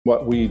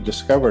What we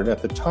discovered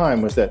at the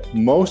time was that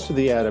most of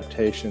the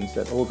adaptations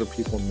that older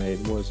people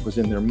made was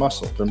in their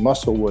muscle. Their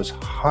muscle was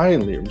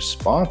highly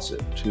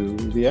responsive to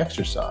the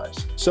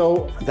exercise.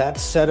 So that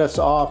set us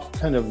off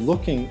kind of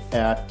looking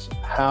at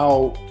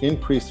how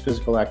increased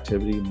physical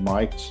activity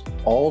might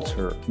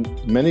alter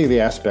many of the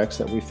aspects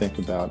that we think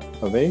about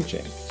of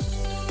aging.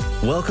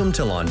 Welcome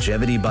to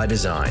Longevity by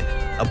Design,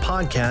 a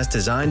podcast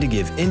designed to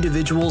give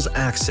individuals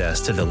access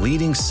to the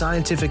leading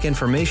scientific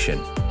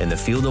information in the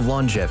field of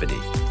longevity.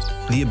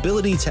 The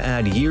ability to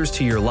add years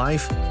to your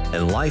life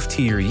and life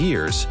to your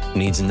years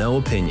needs no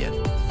opinion.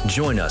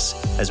 Join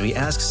us as we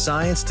ask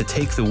science to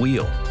take the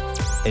wheel.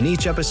 In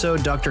each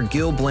episode, Dr.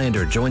 Gil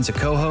Blander joins a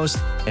co-host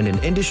and an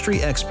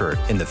industry expert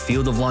in the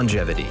field of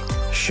longevity,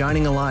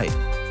 shining a light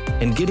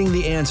and getting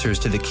the answers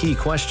to the key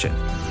question: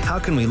 how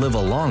can we live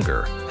a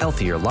longer,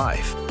 healthier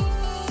life?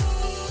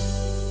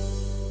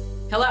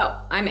 Hello,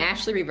 I'm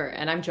Ashley Reaver,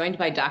 and I'm joined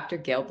by Dr.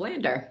 Gil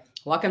Blander.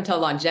 Welcome to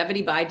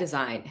Longevity by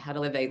Design, how to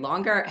live a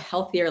longer,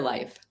 healthier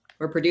life.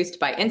 We're produced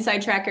by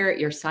Inside Tracker,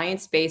 your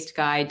science-based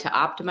guide to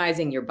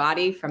optimizing your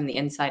body from the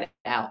inside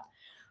out.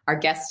 Our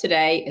guest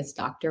today is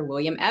Dr.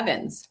 William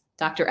Evans.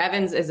 Dr.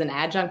 Evans is an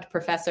adjunct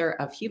professor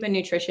of human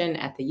nutrition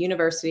at the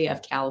University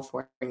of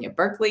California,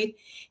 Berkeley,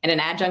 and an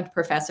adjunct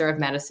professor of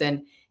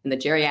medicine in the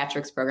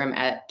geriatrics program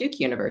at Duke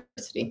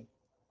University.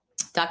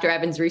 Dr.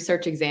 Evans'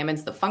 research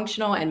examines the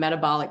functional and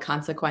metabolic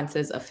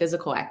consequences of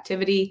physical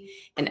activity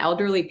in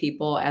elderly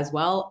people, as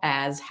well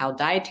as how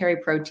dietary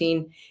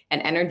protein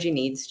and energy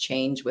needs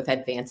change with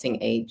advancing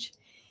age.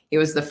 He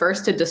was the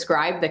first to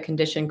describe the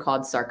condition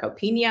called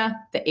sarcopenia,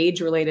 the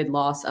age-related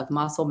loss of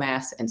muscle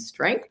mass and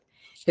strength.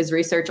 His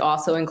research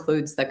also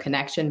includes the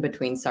connection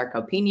between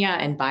sarcopenia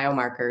and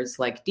biomarkers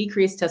like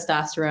decreased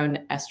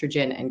testosterone,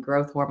 estrogen, and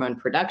growth hormone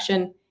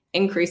production,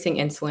 increasing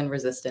insulin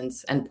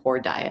resistance, and poor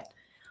diet.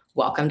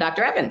 Welcome,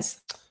 Dr.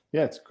 Evans.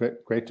 Yeah, it's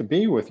great to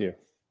be with you.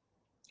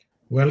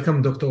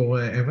 Welcome, Dr.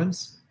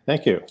 Evans.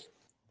 Thank you.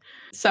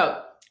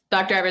 So,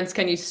 Dr. Evans,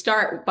 can you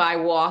start by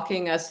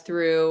walking us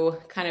through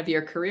kind of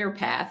your career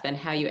path and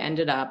how you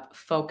ended up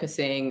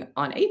focusing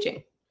on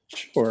aging?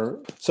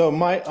 Sure. So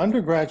my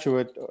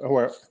undergraduate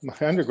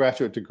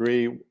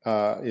degree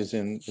is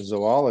in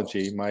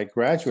zoology. My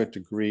graduate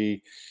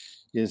degree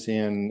is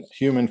in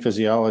human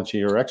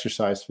physiology or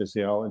exercise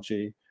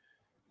physiology.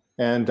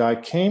 And I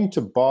came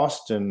to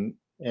Boston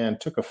and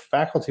took a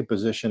faculty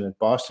position at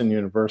Boston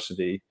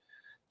University.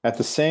 At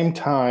the same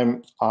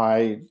time,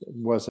 I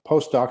was a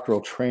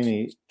postdoctoral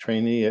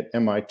trainee at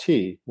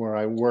MIT, where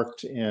I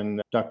worked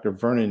in Dr.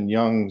 Vernon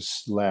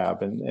Young's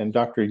lab. And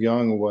Dr.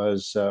 Young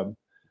was a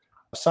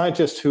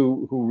scientist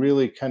who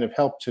really kind of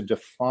helped to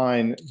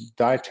define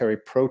dietary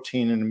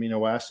protein and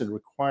amino acid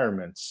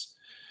requirements.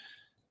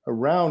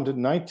 Around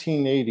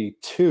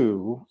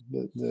 1982,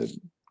 the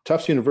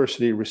Tufts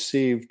University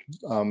received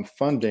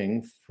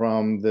funding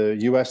from the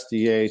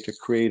USDA to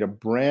create a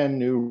brand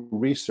new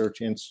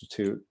research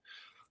institute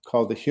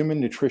called the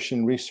Human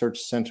Nutrition Research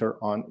Center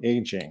on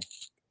Aging.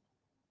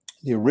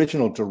 The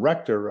original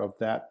director of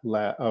that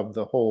of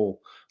the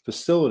whole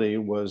facility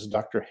was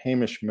Dr.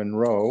 Hamish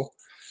Monroe,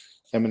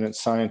 eminent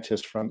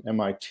scientist from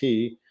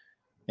MIT.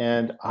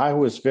 And I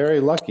was very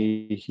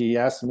lucky. He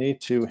asked me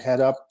to head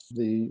up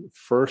the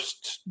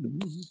first,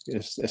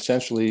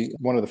 essentially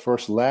one of the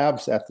first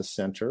labs at the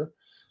center.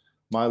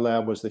 My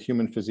lab was the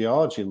human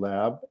physiology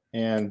lab,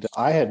 and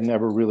I had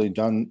never really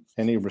done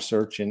any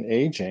research in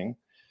aging.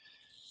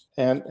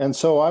 And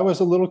so I was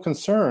a little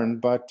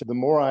concerned, but the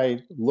more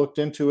I looked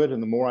into it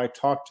and the more I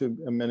talked to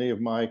many of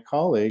my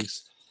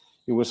colleagues,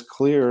 it was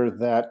clear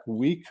that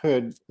we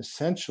could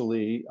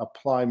essentially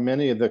apply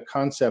many of the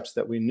concepts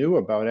that we knew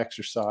about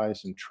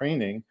exercise and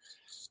training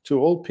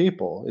to old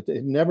people. It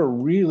had never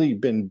really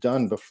been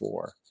done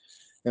before.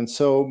 And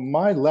so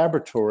my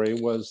laboratory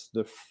was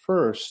the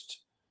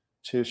first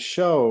to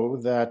show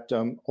that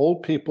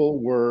old people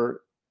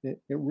were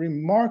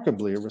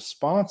remarkably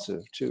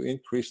responsive to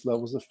increased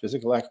levels of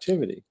physical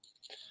activity.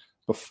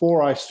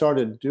 Before I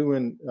started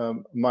doing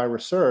my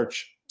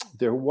research,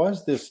 there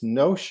was this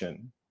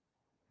notion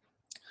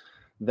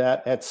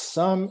that at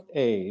some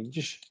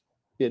age,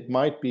 it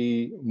might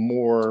be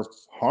more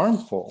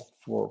harmful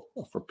for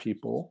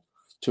people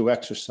to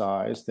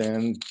exercise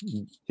than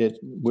it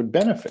would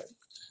benefit.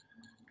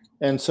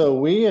 And so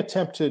we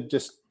attempted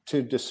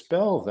to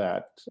dispel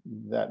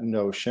that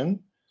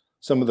notion.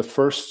 Some of the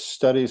first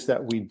studies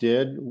that we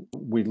did,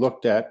 we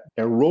looked at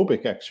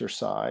aerobic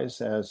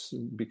exercise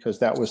because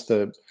that was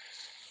the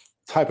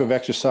type of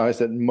exercise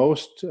that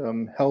most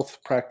health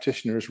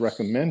practitioners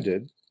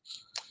recommended.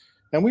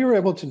 And we were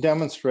able to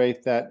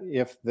demonstrate that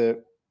if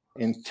the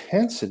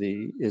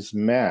intensity is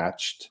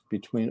matched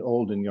between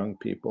old and young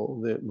people,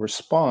 the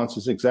response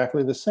is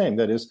exactly the same.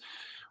 That is,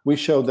 we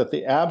showed that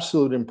the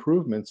absolute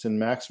improvements in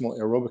maximal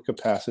aerobic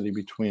capacity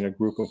between a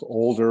group of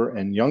older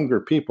and younger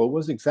people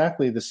was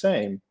exactly the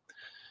same.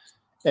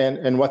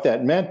 And what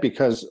that meant,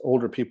 because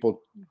older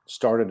people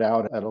started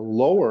out at a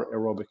lower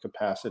aerobic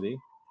capacity.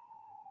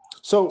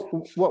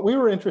 So what we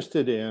were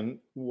interested in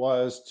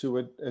was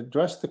to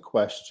address the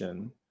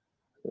question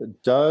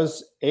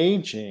does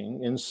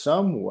aging in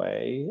some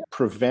way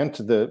prevent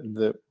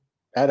the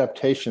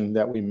adaptation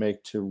that we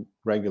make to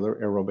regular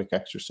aerobic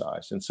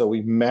exercise? And so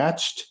we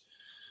matched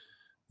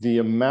the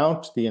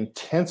amount, the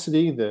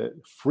intensity, the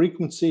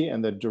frequency,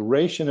 and the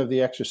duration of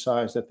the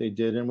exercise that they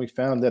did. And we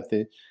found that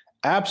the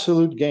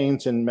absolute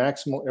gains in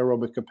maximal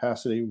aerobic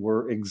capacity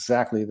were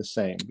exactly the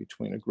same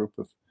between a group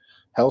of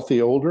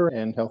healthy older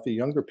and healthy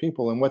younger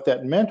people. And what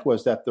that meant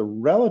was that the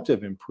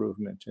relative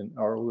improvement in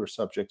our older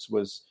subjects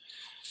was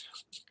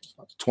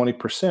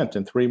 20%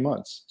 in 3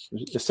 months.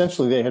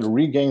 Essentially, they had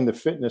regained the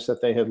fitness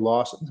that they had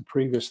lost in the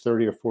previous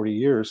 30 or 40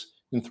 years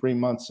in 3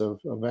 months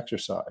of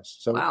exercise.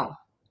 So wow.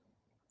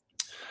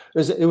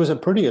 It was a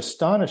pretty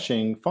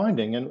astonishing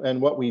finding. And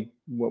what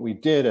we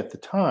did at the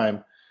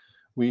time,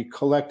 we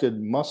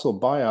collected muscle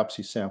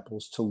biopsy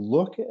samples to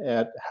look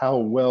at how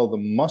well the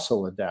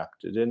muscle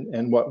adapted.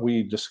 And what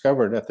we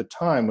discovered at the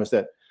time was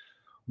that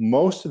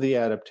most of the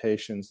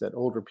adaptations that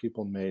older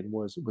people made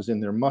was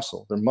in their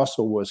muscle. Their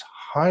muscle was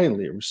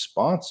highly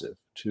responsive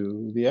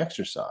to the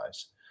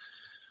exercise.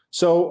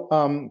 So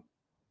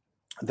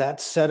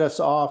that set us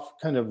off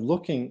kind of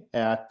looking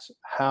at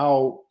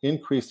how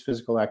increased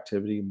physical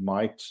activity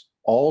might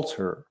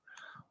alter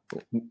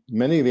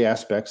many of the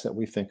aspects that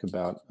we think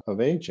about of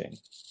aging.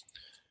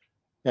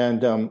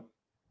 And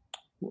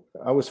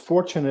I was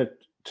fortunate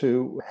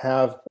to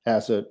have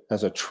as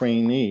a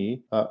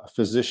trainee a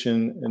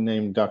physician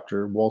named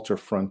Dr. Walter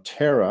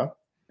Frontera,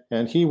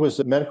 and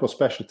the medical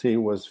specialty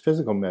was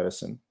physical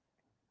medicine.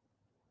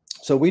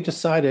 So we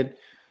decided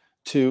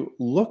to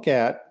look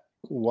at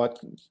what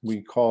we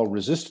call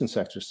resistance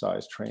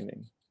exercise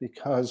training,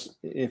 because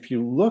if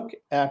you look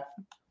at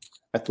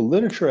the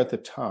literature at the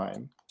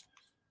time,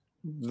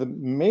 the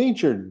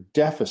major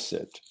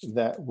deficit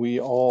that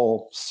we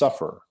all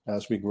suffer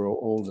as we grow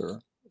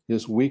older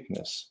is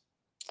weakness.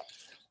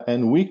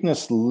 And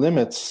weakness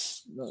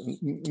limits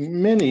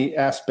many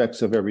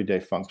aspects of everyday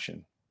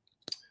function.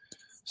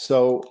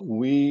 So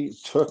we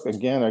took,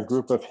 again, a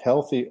group of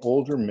healthy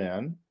older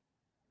men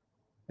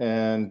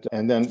and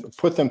then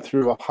put them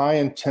through a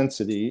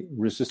high-intensity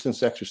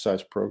resistance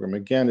exercise program.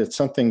 Again, it's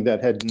something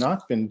that had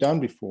not been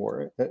done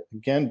before,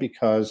 again,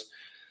 because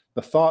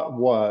the thought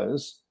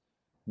was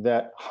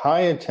that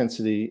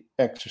high-intensity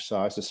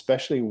exercise,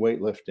 especially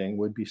weightlifting,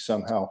 would be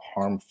somehow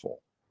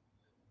harmful.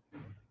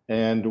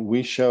 And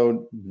we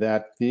showed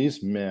that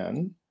these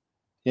men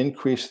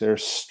increased their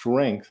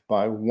strength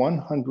by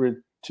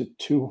 100 to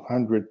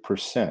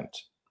 200%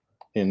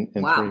 in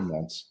wow. 3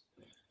 months,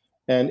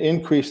 and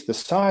increased the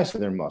size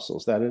of their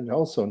muscles. That had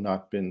also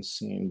not been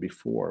seen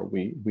before.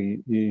 We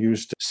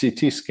used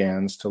CT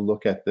scans to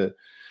look at the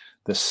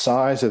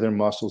size of their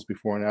muscles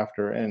before and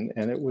after, and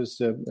it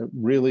was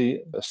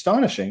really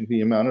astonishing,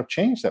 the amount of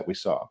change that we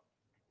saw.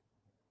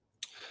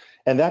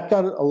 And that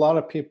got a lot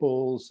of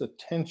people's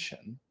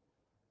attention.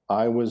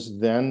 I was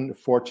then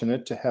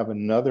fortunate to have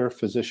another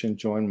physician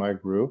join my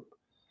group.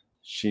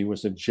 She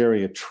was a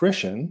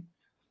geriatrician,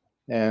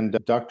 and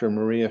Dr.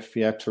 Maria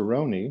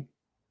Fiataroni.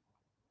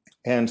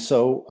 And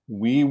so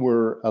we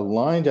were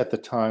aligned at the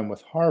time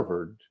with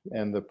Harvard,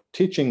 and the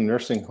teaching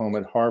nursing home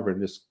at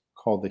Harvard is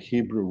called the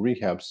Hebrew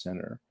Rehab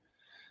Center.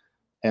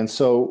 And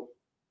so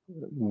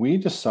we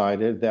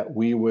decided that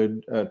we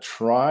would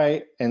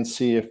try and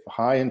see if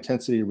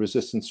high-intensity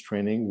resistance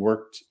training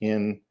worked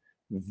in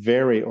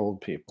very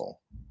old people.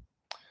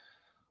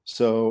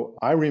 So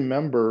I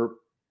remember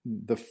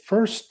the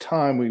first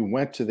time we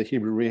went to the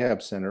Hebrew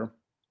Rehab Center,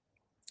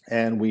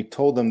 and we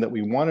told them that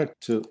we wanted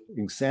to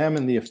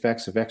examine the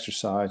effects of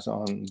exercise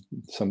on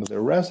some of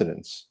their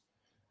residents.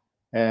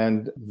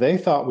 And they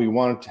thought we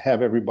wanted to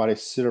have everybody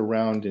sit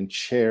around in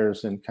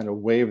chairs and kind of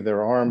wave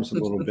their arms a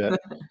little bit.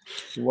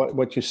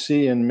 What you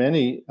see in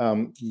many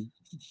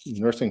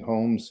nursing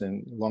homes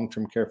and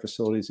long-term care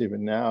facilities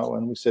even now.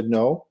 And we said,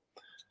 no,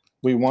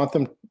 we want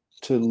them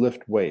to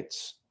lift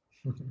weights.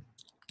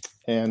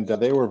 And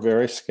they were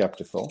very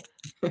skeptical.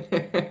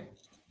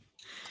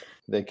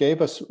 They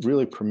gave us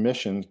really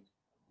permission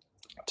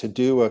to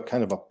do a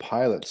kind of a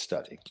pilot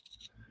study.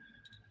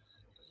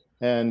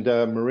 And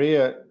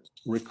Maria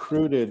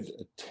recruited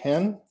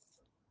 10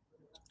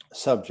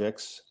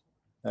 subjects.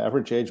 The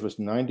average age was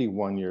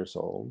 91 years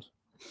old.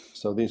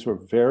 So these were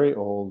very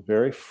old,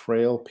 very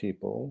frail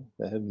people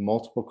that had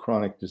multiple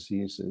chronic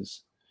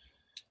diseases.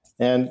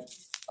 And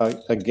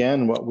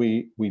again, what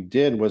we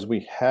did was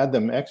we had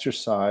them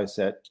exercise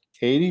at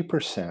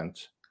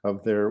 80%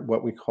 of their,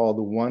 what we call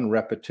the 1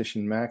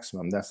 repetition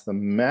maximum. That's the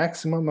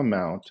maximum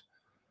amount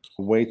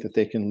of weight that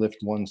they can lift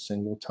one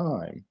single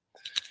time.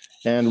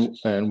 And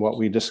what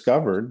we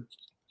discovered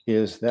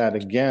is that,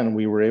 again,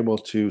 we were able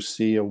to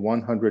see a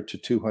 100 to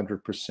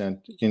 200%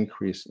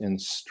 increase in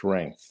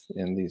strength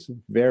in these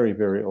very,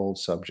 very old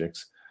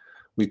subjects.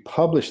 We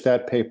published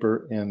that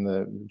paper in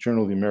the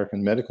Journal of the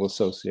American Medical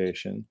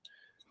Association,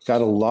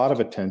 got a lot of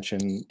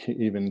attention,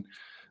 even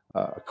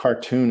a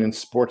cartoon in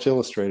Sports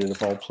Illustrated,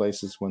 of all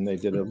places, when they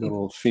did a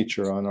little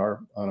feature on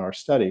our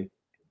study.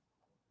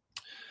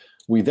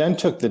 We then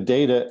took the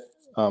data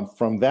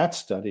from that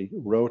study,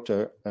 wrote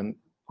a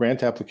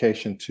grant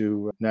application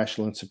to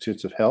National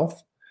Institutes of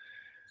Health.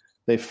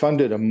 They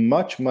funded a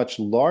much, much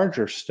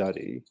larger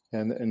study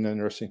in the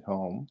nursing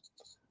home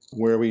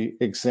where we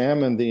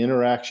examined the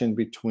interaction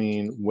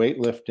between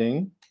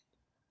weightlifting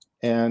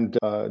and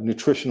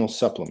nutritional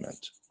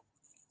supplement.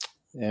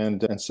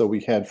 And so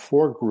we had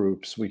 4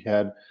 groups. We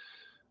had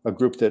a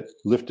group that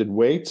lifted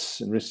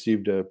weights and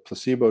received a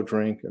placebo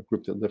drink, a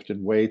group that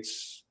lifted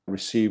weights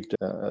received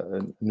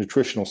a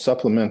nutritional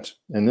supplement.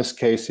 In this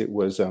case,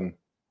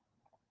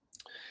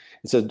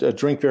 it's a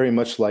drink very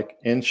much like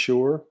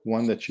Ensure,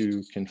 one that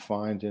you can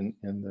find in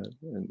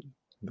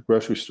the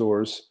grocery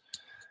stores.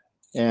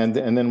 And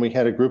then we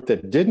had a group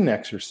that didn't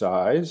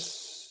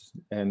exercise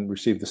and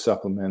received the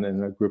supplement,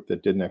 and a group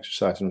that didn't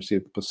exercise and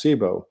received the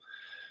placebo.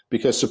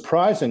 Because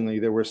surprisingly,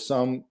 there were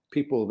some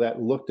people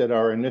that looked at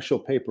our initial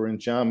paper in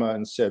JAMA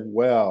and said,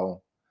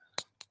 well,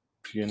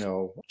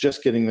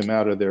 just getting them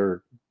out of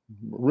their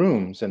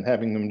rooms and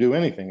having them do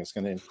anything is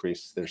going to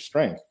increase their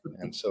strength.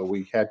 And so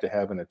we had to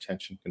have an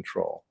attention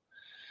control.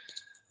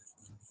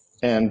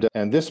 And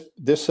this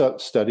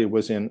study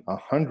was in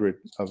 100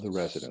 of the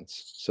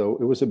residents. So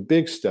it was a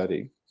big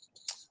study.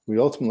 We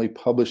ultimately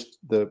published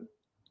the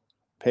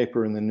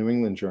paper in the New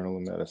England Journal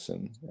of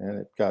Medicine, and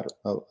it got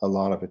a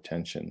lot of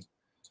attention.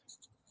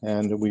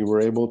 And we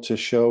were able to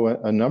show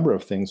a number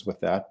of things with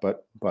that,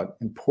 but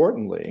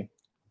importantly,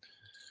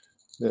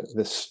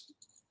 the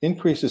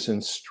increases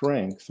in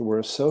strength were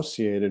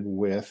associated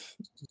with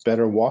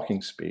better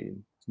walking speed,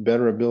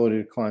 better ability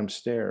to climb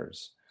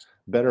stairs,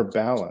 better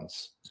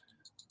balance.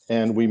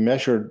 And we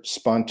measured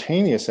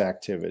spontaneous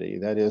activity.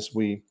 That is,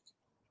 we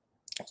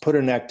put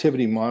an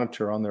activity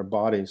monitor on their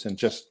bodies and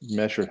just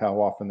measured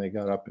how often they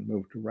got up and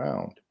moved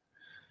around.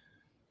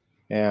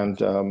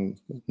 And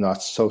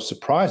not so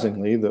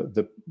surprisingly,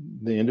 the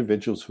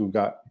individuals who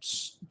got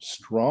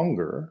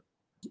stronger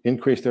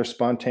increased their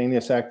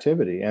spontaneous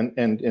activity. And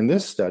in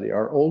this study,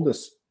 our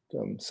oldest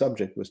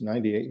subject was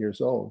 98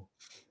 years old.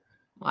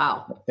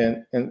 Wow.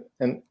 And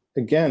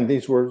again,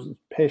 these were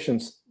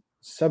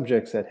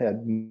subjects that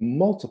had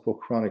multiple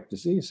chronic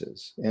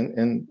diseases,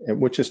 and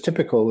which is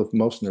typical of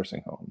most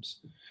nursing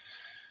homes.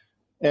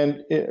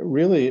 And it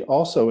really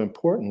also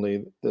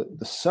importantly,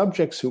 the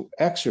subjects who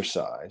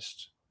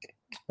exercised,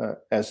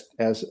 as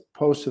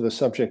opposed to the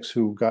subjects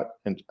who got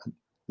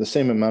the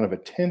same amount of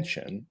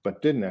attention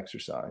but didn't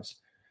exercise,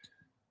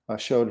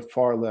 showed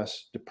far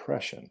less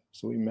depression.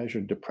 So we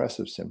measured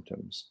depressive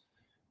symptoms,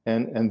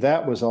 and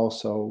that was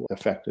also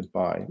affected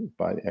by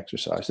the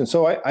exercise. And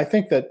so I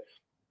think that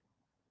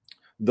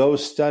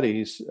those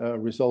studies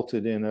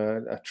resulted in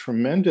a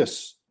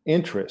tremendous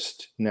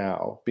interest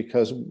now,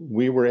 because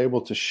we were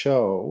able to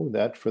show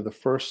that for the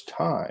first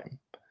time,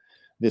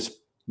 this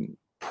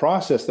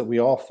process that we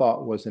all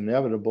thought was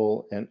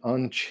inevitable and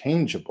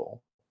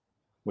unchangeable,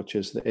 which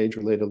is the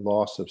age-related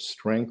loss of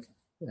strength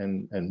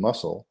and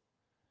muscle,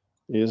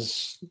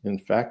 is in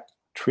fact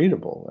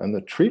treatable, and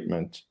the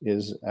treatment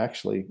is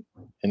actually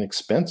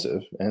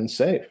inexpensive and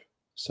safe.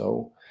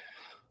 So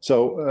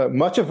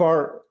much of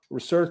our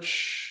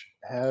research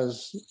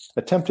has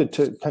attempted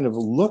to kind of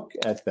look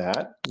at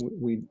that.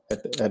 We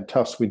at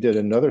Tufts, we did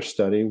another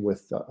study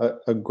with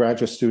a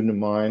graduate student of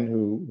mine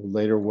who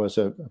later was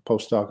a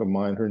postdoc of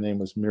mine. Her name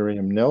was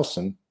Miriam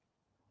Nelson.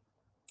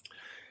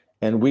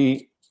 And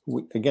we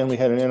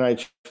had an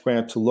NIH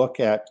grant to look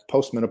at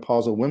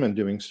postmenopausal women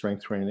doing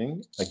strength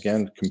training,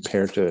 again,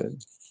 compared to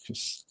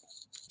just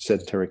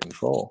sedentary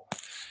control.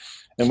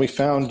 And we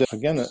found,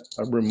 again,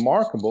 a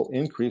remarkable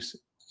increase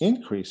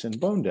in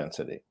bone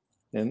density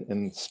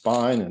in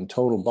spine and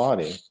total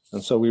body.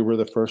 And so we were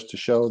the first to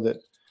show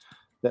that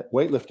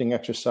weightlifting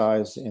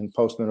exercise in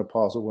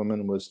postmenopausal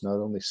women was not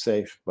only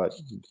safe, but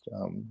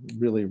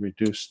really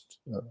reduced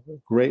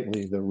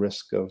greatly the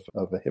risk of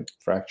a hip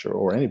fracture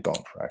or any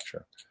bone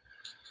fracture.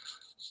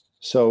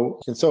 So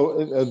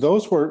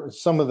those were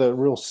some of the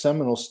real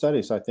seminal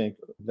studies, I think,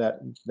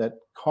 that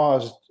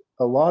caused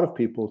a lot of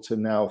people to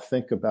now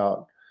think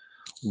about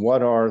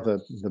what are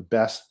the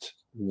best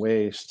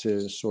ways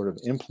to sort of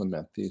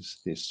implement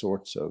these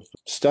sorts of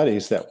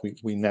studies that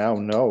we now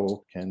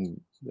know can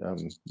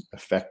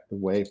affect the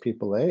way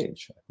people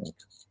age, I think.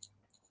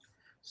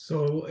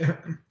 So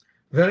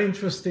very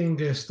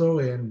interesting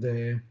story, and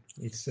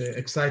it's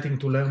exciting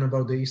to learn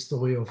about the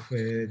history of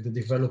the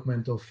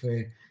development of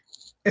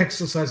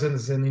exercise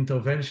as an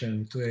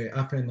intervention to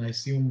happen, I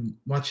assume,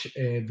 much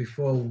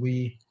before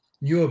we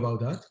knew about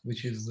that,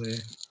 which is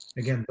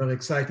again very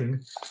exciting.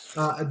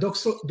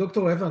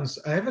 Dr. Evans,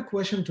 I have a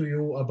question to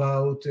you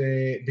about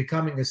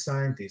becoming a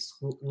scientist.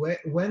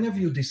 When have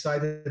you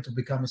decided to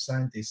become a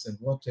scientist, and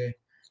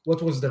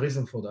what was the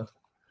reason for that?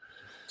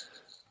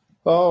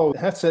 Oh,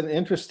 that's an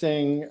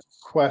interesting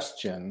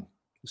question.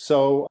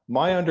 So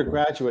my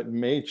undergraduate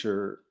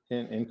major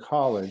in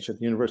college at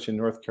the University of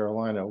North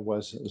Carolina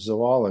was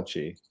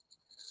zoology.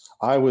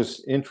 I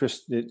was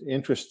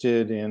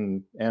interested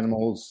in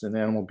animals and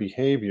animal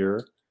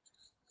behavior.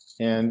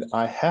 And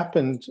I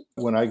happened,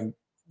 when I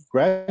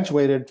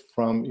graduated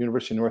from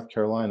University of North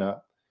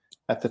Carolina,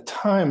 At the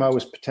time, I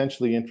was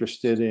potentially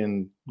interested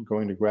in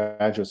going to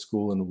graduate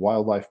school in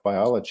wildlife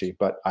biology,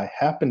 but I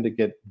happened to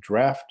get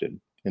drafted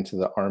into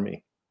the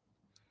Army.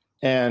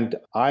 And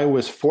I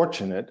was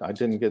fortunate. I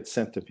didn't get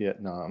sent to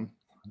Vietnam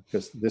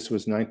because this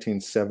was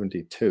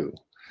 1972.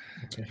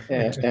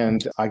 Okay.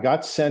 and I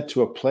got sent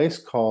to a place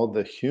called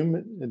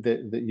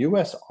the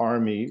U.S.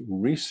 Army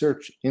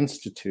Research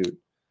Institute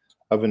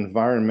of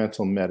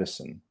Environmental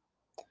Medicine.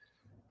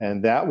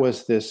 And that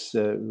was this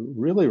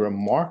really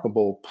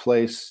remarkable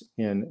place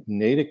in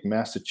Natick,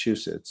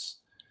 Massachusetts,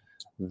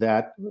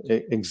 that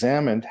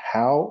examined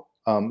how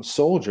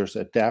soldiers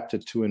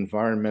adapted to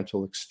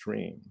environmental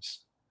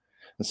extremes.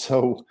 And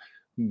so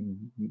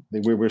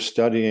we were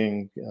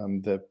studying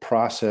the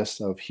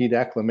process of heat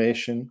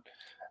acclimation,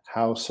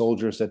 how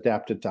soldiers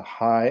adapted to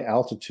high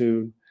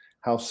altitude,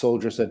 how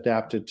soldiers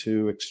adapted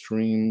to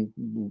extreme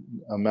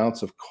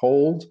amounts of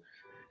cold.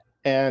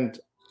 And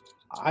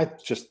I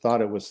just thought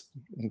it was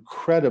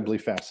incredibly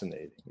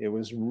fascinating. It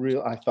was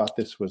real. I thought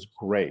this was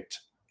great.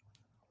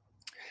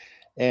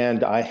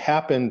 And I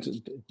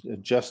happened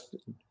just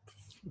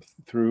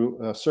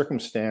through a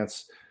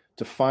circumstance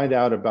to find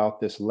out about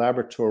this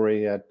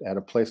laboratory at a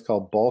place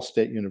called Ball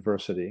State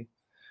University.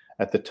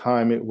 At the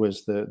time, it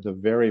was the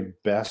very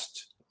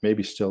best,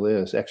 maybe still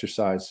is,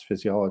 exercise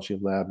physiology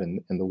lab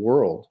in the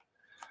world,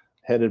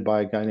 headed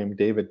by a guy named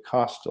David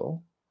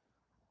Kostel.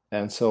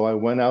 And so I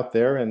went out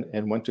there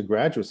and went to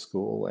graduate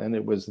school, and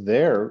it was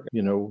there,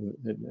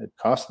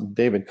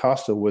 David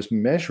Kostel was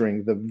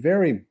measuring the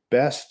very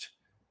best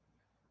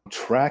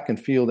track and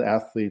field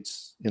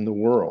athletes in the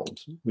world.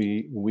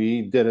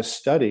 We did a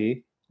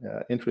study,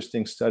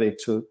 interesting study,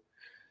 to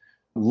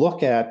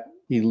look at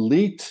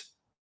elite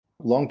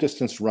long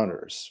distance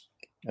runners.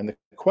 And the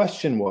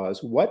question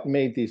was, what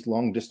made these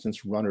long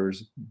distance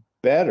runners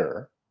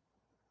better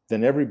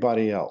than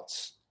everybody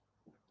else?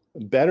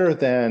 Better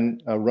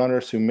than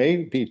runners who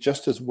may be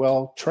just as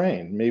well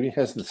trained, maybe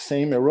has the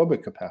same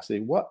aerobic capacity.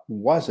 What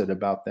was it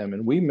about them?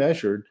 And we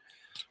measured,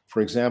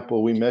 for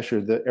example,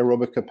 the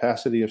aerobic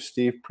capacity of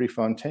Steve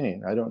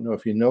Prefontaine. I don't know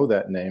if you know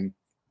that name.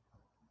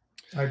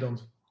 I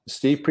don't.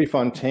 Steve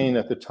Prefontaine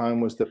at the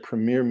time was the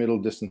premier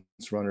middle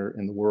distance runner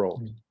in the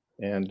world.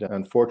 And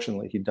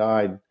unfortunately, he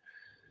died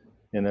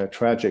in a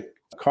tragic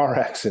car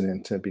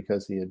accident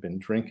because he had been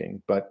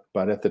drinking. But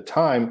at the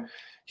time,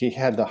 he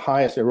had the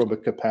highest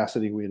aerobic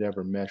capacity we had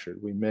ever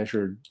measured. We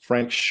measured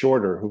Frank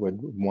Shorter, who had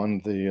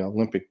won the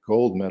Olympic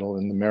gold medal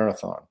in the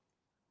marathon.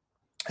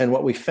 And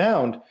what we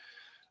found,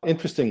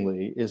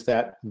 interestingly, is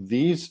that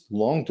these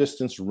long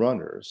distance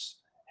runners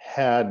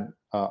had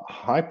a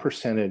high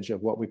percentage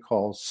of what we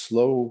call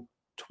slow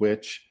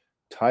twitch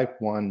type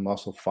 1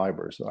 muscle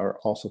fibers, are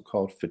also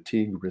called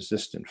fatigue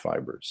resistant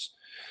fibers.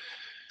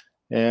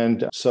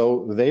 And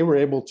so they were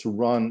able to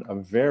run a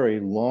very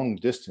long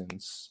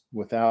distance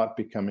without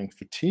becoming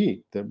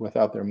fatigued,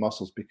 without their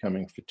muscles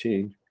becoming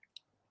fatigued.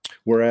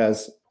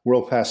 Whereas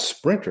world-class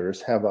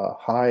sprinters have a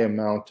high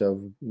amount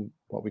of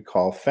what we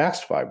call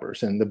fast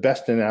fibers. And the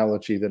best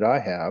analogy that I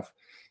have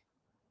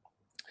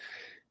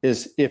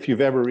is if you've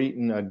ever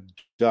eaten a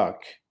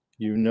duck,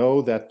 you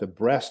know that the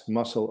breast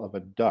muscle of a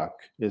duck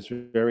is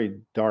very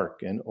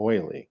dark and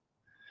oily.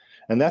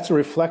 And that's a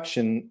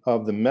reflection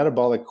of the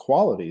metabolic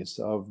qualities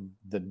of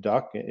the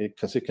duck,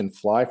 because it can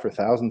fly for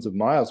thousands of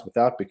miles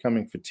without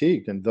becoming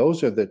fatigued. And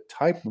those are the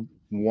type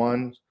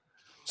 1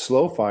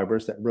 slow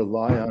fibers that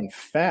rely on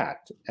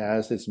fat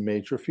as its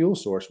major fuel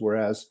source.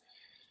 Whereas,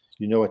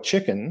 a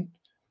chicken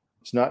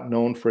is not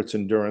known for its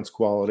endurance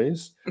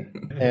qualities.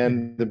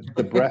 And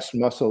the breast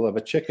muscle of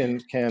a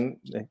chicken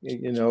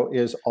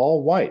is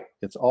all white.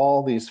 It's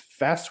all these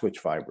fast switch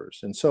fibers.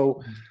 And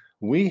so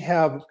we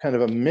have kind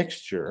of a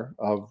mixture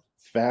of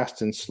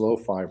fast and slow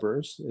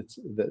fibers. It's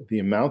the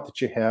amount that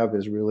you have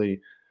is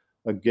really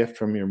a gift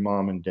from your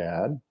mom and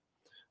dad.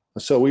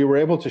 So we were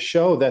able to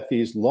show that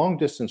these long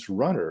distance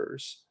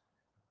runners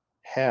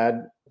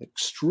had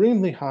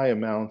extremely high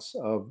amounts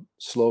of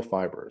slow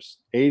fibers,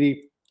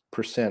 80%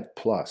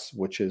 plus,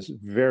 which is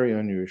very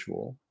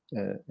unusual.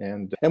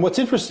 And what's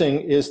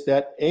interesting is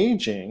that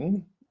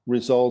aging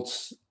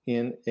results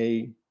in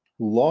a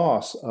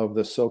loss of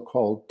the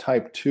so-called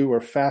type 2 or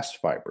fast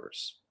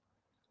fibers.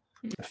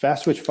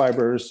 Fast switch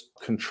fibers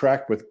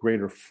contract with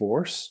greater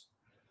force.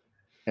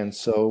 And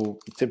so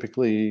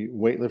typically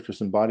weightlifters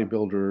and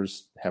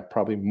bodybuilders have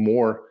probably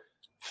more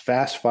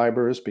fast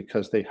fibers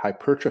because they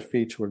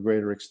hypertrophy to a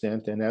greater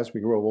extent. And as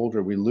we grow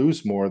older, we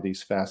lose more of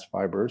these fast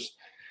fibers.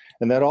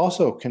 And that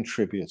also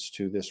contributes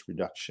to this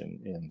reduction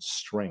in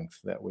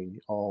strength that we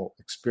all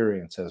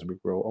experience as we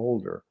grow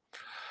older.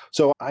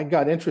 So I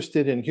got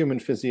interested in human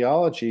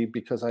physiology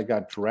because I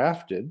got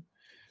drafted.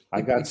 I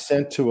got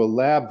sent to a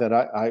lab that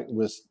I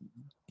was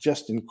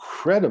just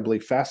incredibly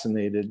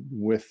fascinated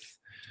with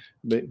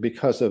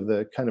because of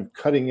the kind of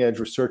cutting edge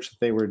research that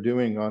they were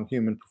doing on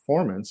human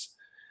performance.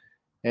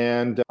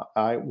 And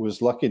I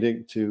was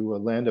lucky to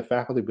land a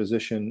faculty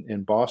position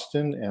in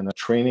Boston and a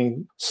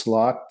training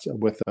slot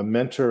with a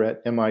mentor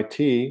at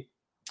MIT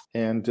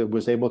and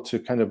was able to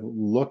kind of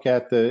look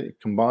at the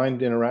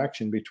combined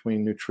interaction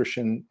between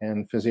nutrition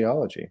and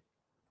physiology.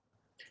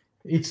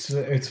 It's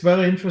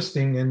very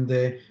interesting, and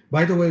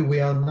by the way, we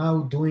are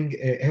now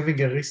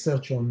having a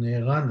research on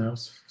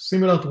runners,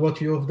 similar to what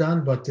you have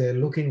done, but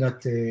looking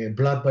at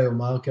blood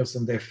biomarkers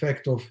and the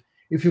effect of,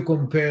 if you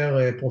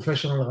compare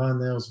professional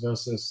runners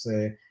versus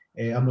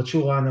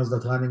amateur runners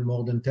that running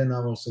more than 10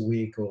 hours a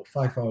week or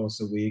 5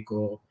 hours a week,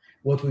 or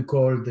what we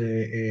call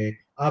the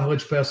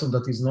average person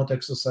that is not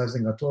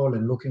exercising at all,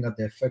 and looking at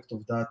the effect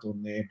of that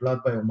on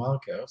blood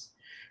biomarkers,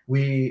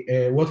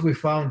 what we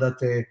found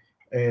that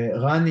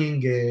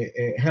running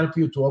help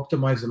you to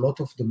optimize a lot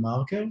of the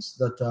markers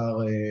that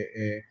are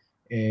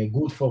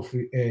good for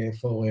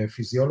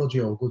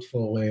physiology or good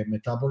for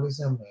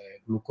metabolism,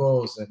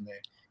 glucose and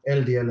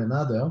LDL and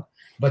other.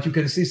 But you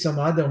can see some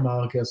other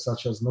markers,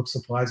 such as, not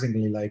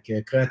surprisingly, like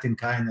creatine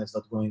kinase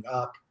that going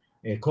up.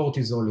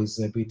 Cortisol is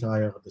a bit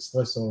higher, the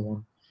stress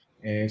hormone.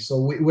 So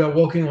we are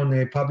working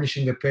on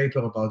publishing a paper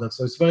about that.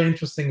 So it's very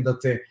interesting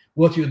that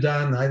what you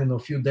done, I don't know, a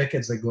few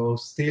decades ago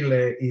still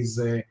is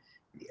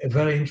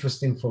very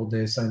interesting for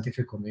the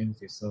scientific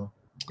community. So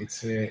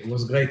it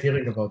was great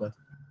hearing about that.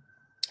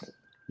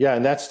 Yeah,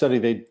 in that study,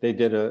 they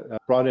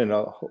brought in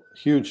a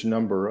huge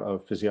number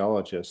of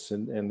physiologists,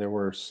 and there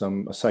were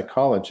some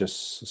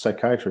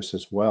psychiatrists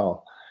as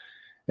well.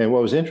 And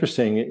what was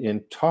interesting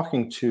in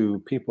talking to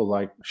people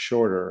like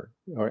Shorter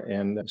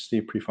and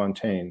Steve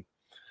Prefontaine,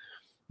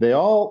 they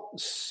all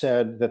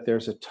said that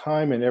there's a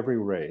time in every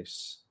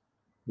race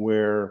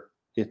where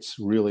it's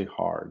really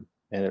hard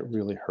and it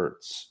really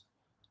hurts.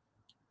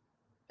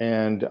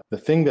 And the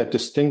thing that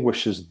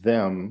distinguishes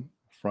them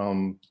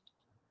from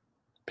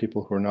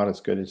people who are not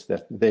as good is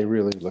that they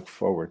really look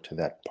forward to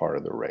that part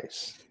of the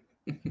race.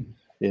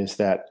 Is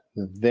that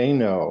they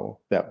know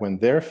that when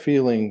they're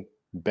feeling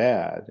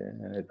bad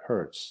and it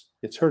hurts,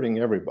 it's hurting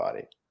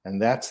everybody.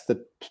 And that's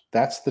the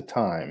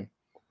time,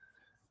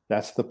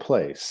 that's the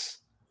place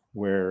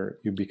where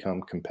you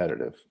become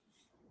competitive.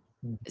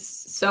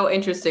 So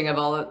interesting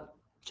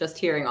just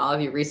hearing all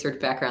of your research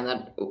background.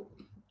 That,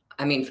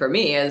 I mean, for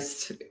me,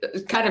 is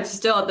kind of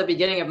still at the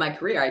beginning of my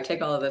career. I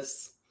take all of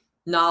this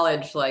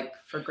knowledge like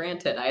for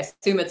granted. I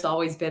assume it's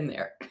always been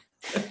there.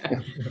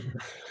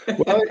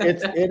 Well,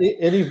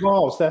 it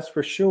evolves, that's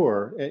for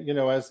sure. You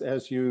know,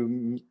 as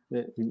you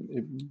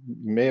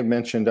may have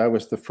mentioned, I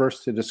was the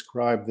first to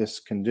describe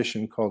this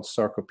condition called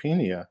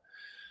sarcopenia.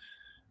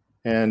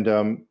 And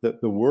the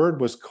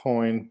word was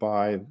coined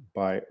by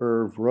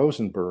Irv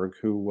Rosenberg,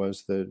 who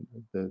was the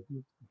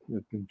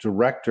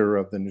director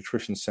of the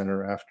Nutrition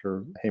Center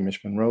after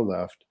Hamish Monroe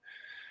left,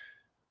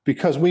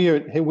 because we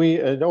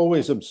had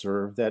always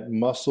observed that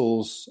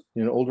muscles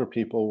in older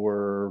people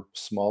were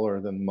smaller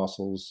than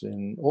muscles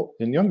in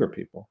younger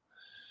people.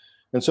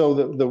 And so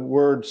the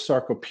word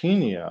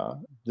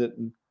sarcopenia, that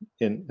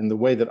in the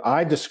way that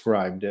I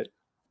described it,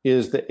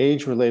 is the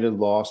age-related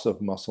loss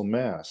of muscle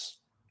mass.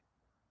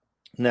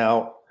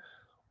 Now,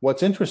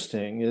 what's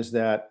interesting is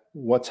that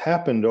what's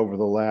happened over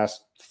the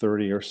last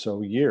 30 or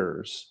so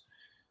years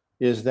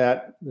is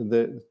that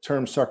the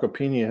term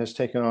sarcopenia has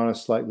taken on a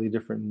slightly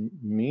different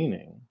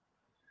meaning.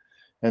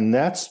 And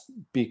that's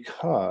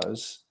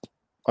because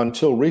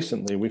until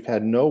recently, we've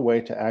had no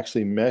way to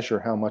actually measure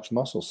how much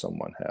muscle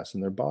someone has in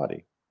their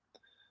body.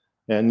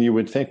 And you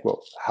would think,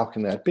 well, how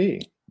can that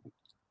be?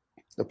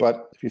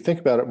 But if you think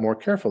about it more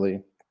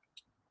carefully,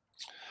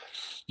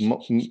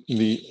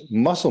 the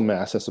muscle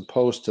mass, as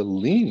opposed to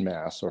lean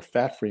mass or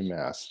fat-free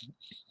mass,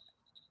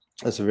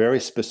 is a very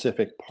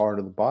specific part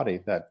of the body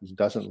that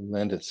doesn't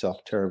lend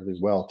itself terribly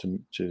well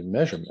to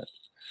measurement.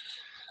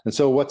 And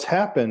so what's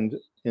happened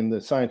in the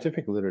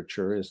scientific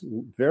literature is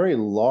very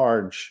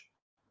large,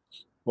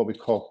 what we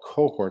call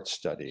cohort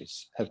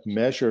studies, have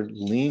measured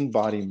lean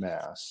body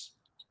mass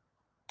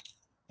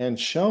and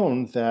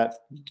shown that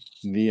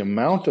the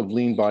amount of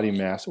lean body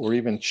mass, or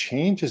even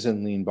changes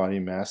in lean body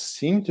mass,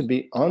 seem to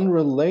be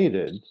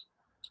unrelated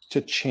to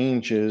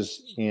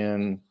changes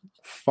in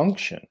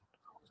function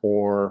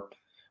or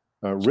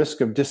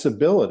risk of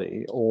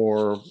disability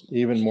or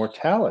even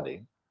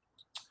mortality.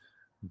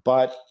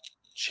 But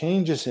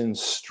changes in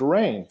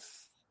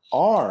strength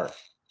are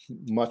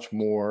much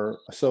more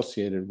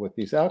associated with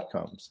these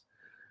outcomes.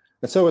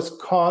 And so it's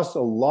caused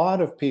a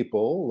lot of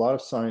people, a lot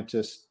of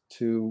scientists,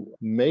 to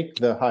make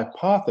the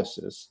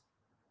hypothesis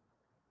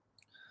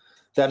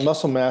that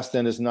muscle mass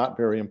then is not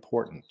very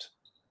important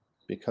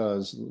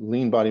because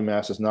lean body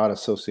mass is not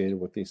associated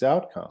with these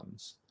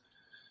outcomes.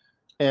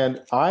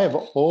 And I have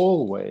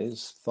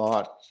always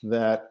thought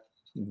that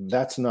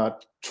that's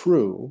not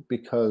true,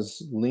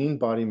 because lean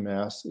body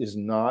mass is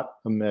not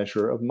a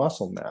measure of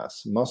muscle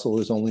mass. Muscle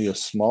is only a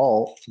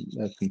small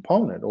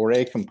component, or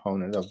a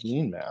component, of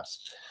lean mass.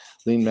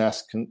 Lean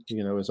mass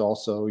is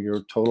also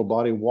your total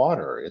body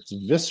water, it's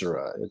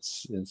viscera,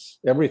 it's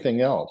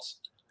everything else.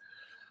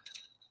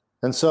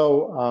 And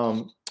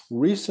so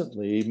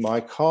recently,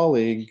 my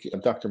colleague,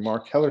 Dr.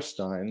 Mark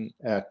Hellerstein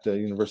at the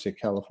University of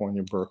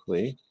California,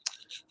 Berkeley,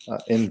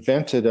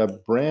 invented a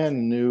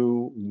brand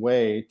new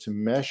way to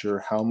measure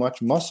how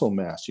much muscle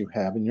mass you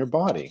have in your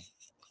body.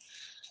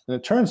 And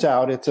it turns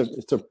out it's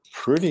a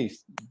pretty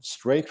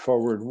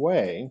straightforward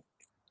way.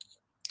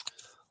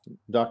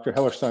 Dr.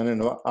 Hellerstein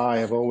and I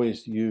have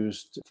always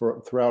used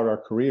throughout our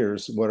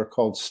careers what are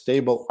called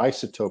stable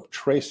isotope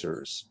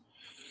tracers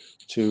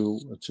to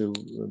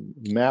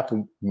map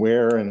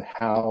where and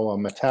how a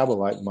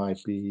metabolite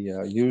might be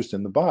used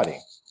in the body.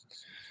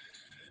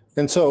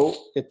 And so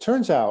it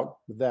turns out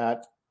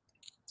that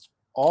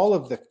all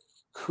of the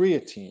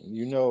creatine,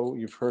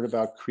 you've heard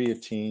about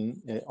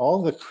creatine,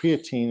 all the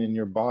creatine in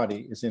your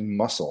body is in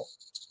muscle.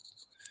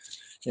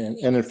 And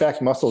in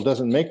fact, muscle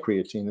doesn't make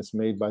creatine. It's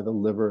made by the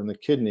liver and the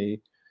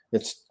kidney.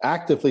 It's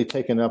actively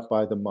taken up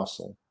by the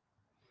muscle.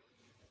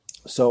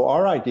 So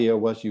our idea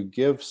was you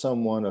give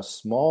someone a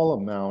small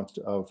amount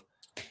of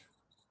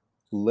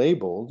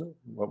labeled,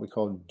 what we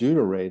call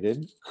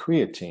deuterated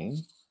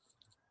creatine.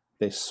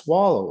 They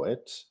swallow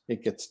it.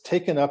 It gets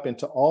taken up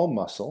into all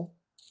muscle.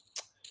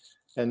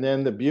 And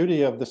then the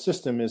beauty of the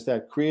system is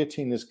that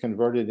creatine is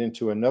converted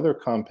into another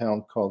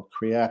compound called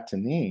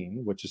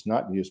creatinine, which is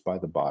not used by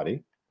the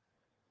body,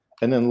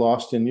 and then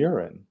lost in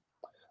urine.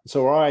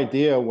 So our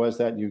idea was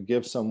that you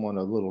give someone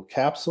a little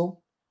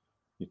capsule,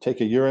 you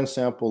take a urine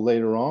sample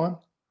later on,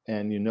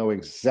 and you know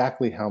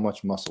exactly how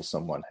much muscle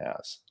someone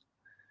has.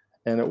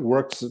 And it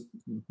works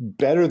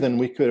better than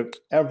we could have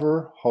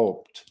ever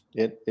hoped.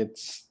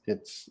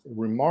 It's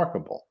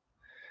remarkable.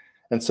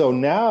 And so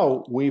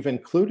now we've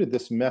included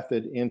this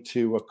method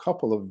into a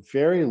couple of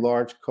very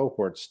large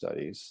cohort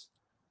studies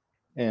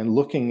and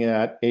looking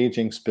at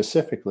aging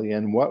specifically.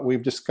 And what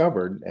we've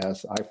discovered,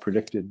 as I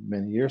predicted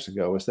many years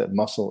ago, is that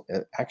muscle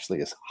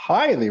actually is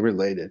highly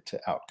related to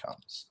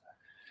outcomes.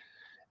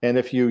 And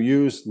if you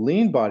use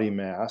lean body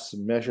mass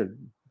measured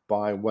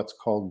by what's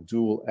called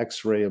dual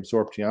X-ray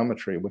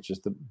absorptiometry, which is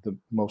the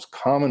most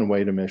common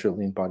way to measure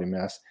lean body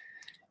mass,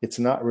 it's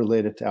not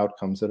related to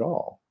outcomes at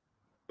all.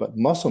 But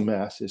muscle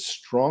mass is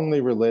strongly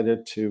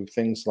related to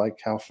things like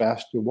how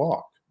fast you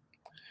walk.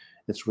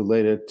 It's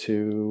related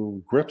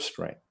to grip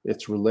strength.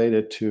 It's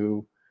related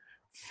to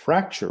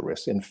fracture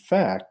risk. In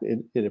fact,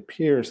 it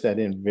appears that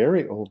in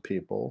very old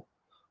people,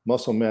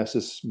 muscle mass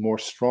is more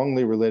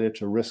strongly related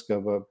to risk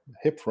of a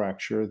hip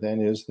fracture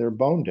than is their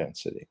bone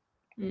density.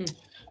 Mm.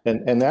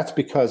 And that's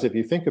because if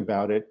you think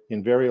about it,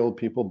 in very old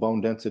people, bone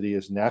density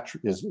is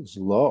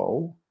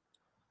low,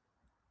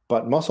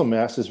 but muscle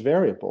mass is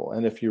variable.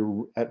 And if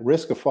you're at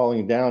risk of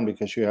falling down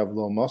because you have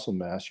low muscle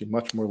mass, you're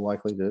much more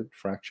likely to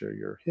fracture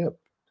your hip.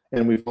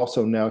 And we've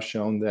also now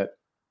shown that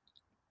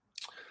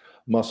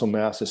muscle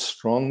mass is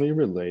strongly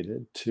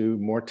related to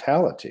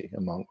mortality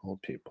among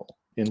old people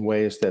in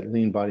ways that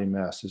lean body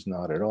mass is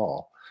not at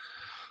all.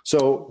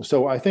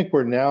 So I think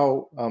we're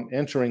now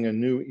entering a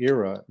new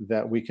era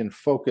that we can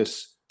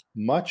focus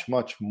much,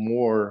 much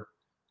more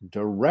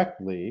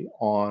directly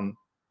on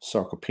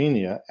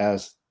sarcopenia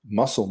as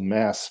muscle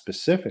mass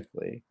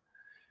specifically,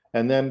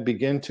 and then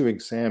begin to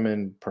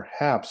examine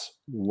perhaps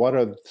what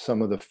are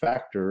some of the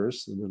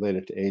factors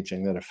related to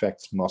aging that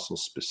affects muscle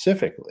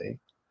specifically,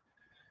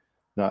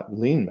 not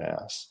lean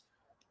mass,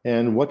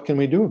 and what can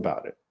we do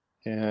about it?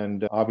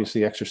 And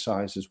obviously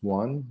exercise is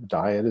one,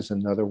 diet is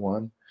another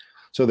one.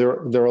 So there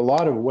are a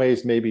lot of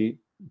ways maybe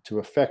to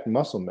affect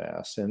muscle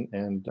mass,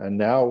 and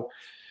now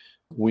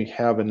we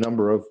have a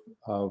number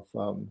of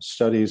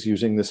studies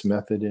using this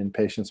method in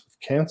patients with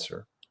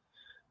cancer,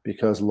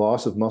 because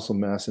loss of muscle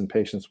mass in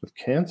patients with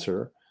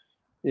cancer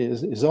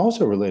is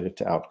also related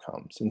to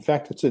outcomes. In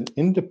fact, it's an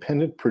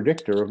independent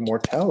predictor of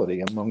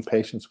mortality among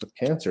patients with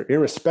cancer,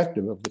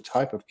 irrespective of the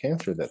type of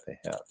cancer that they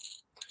have.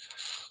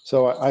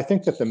 So I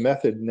think that the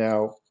method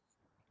now,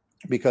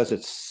 because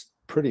it's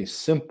pretty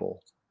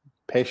simple,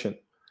 patient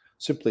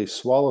simply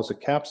swallows a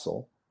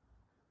capsule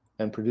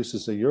and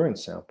produces a urine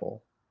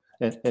sample.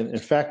 And in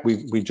fact,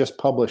 we just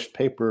published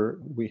paper.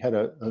 We had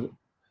a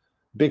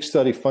big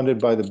study funded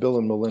by the Bill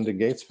and Melinda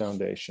Gates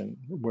Foundation,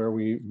 where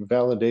we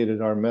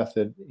validated our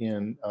method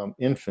in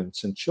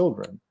infants and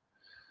children.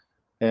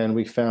 And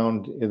we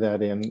found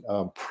that in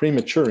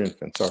premature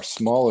infants, our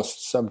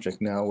smallest subject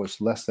now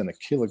was less than 1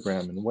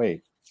 kilogram in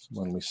weight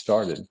when we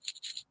started.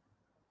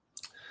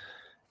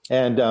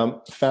 And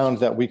found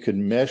that we could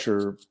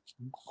measure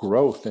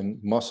growth and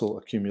muscle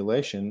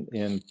accumulation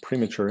in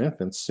premature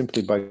infants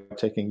simply by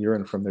taking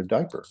urine from their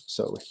diaper.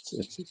 So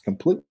it's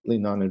completely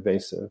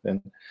non-invasive.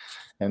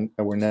 And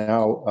we're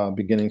now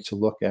beginning to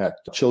look at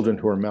children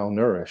who are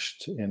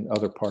malnourished in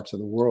other parts of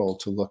the world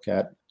to look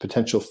at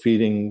potential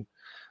feeding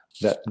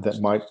that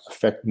might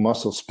affect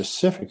muscle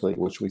specifically,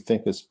 which we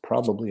think is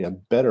probably a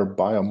better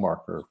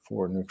biomarker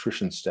for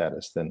nutrition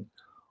status than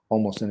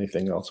almost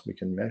anything else we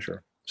can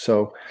measure.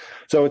 So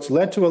it's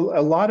led to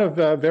a lot of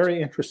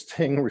very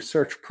interesting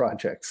research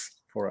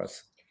projects for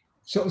us.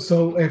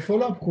 So a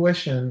follow-up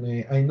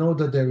question. I know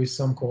that there is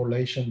some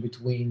correlation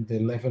between the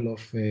level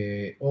of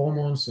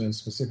hormones, and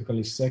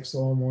specifically sex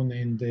hormone,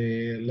 and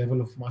the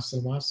level of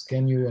muscle mass.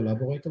 Can you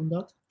elaborate on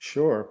that?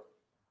 Sure.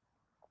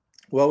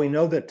 Well, we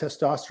know that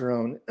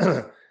testosterone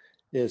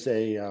is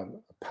a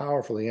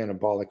powerfully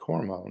anabolic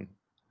hormone,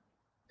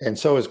 and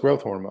so is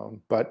growth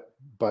hormone.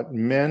 But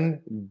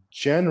men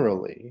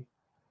generally,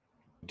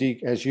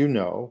 as you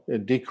know,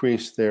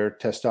 decrease their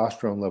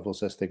testosterone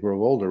levels as they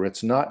grow older.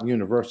 It's not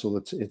universal.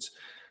 It's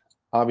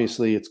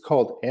obviously it's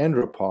called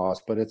andropause,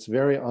 but it's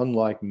very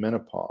unlike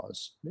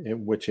menopause,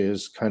 which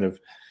is kind of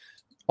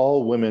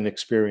all women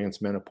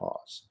experience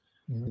menopause.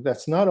 Mm-hmm.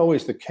 That's not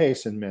always the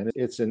case in men.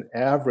 It's an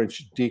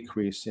average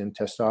decrease in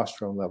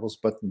testosterone levels,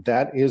 but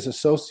that is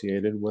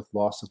associated with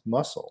loss of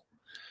muscle.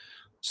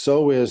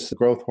 So is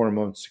growth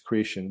hormone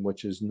secretion,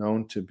 which is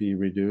known to be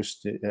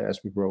reduced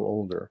as we grow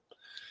older.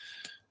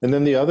 And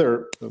then the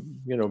other,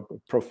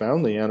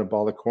 profoundly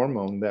anabolic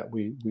hormone that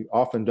we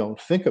often don't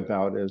think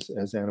about as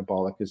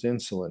anabolic is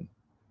insulin.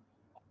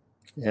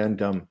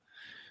 And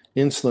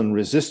insulin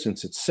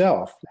resistance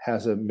itself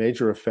has a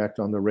major effect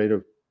on the rate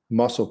of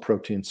muscle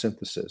protein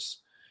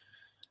synthesis.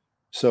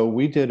 So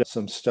we did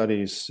some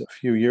studies a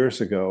few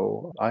years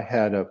ago. I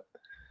had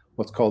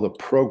what's called a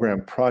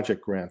program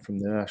project grant from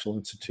the National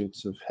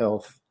Institutes of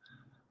Health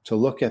to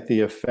look at the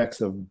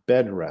effects of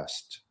bed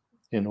rest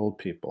in old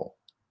people.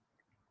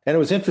 And it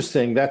was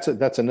interesting.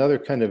 That's another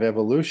kind of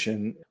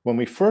evolution. When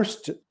we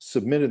first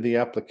submitted the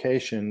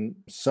application,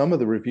 some of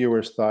the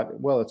reviewers thought,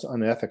 well, it's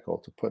unethical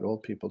to put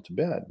old people to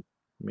bed.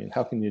 I mean,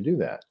 how can you do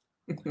that?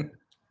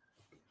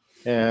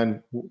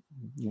 And,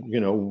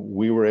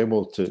 we were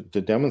able to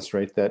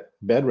demonstrate that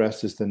bed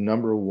rest is the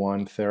number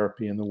one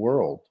therapy in the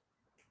world.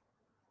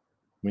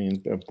 I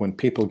mean, when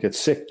people get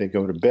sick, they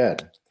go to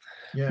bed.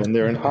 Yeah. When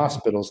they're in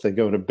hospitals, they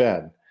go to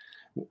bed.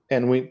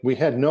 And we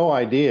had no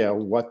idea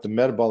what the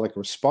metabolic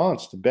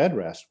response to bed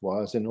rest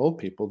was in old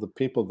people, the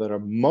people that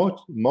are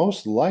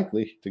most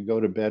likely to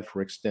go to bed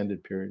for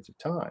extended periods of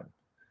time.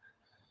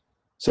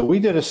 So we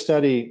did a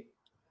study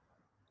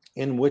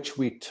in which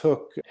we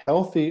took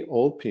healthy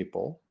old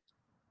people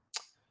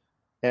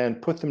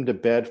and put them to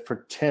bed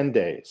for 10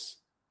 days.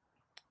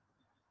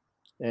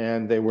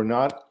 And they were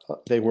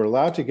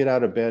allowed to get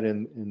out of bed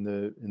in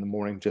the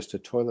morning just to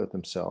toilet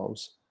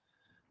themselves.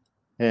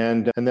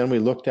 And then we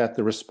looked at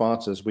the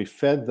responses. We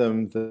fed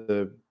them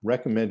the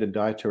recommended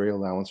dietary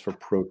allowance for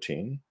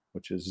protein,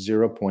 which is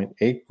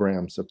 0.8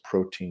 grams of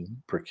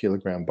protein per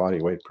kilogram body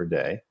weight per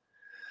day.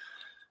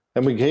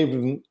 And we gave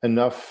them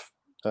enough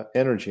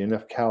energy,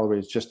 enough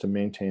calories just to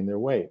maintain their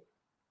weight.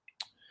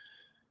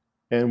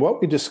 And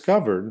what we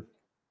discovered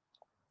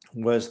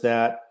was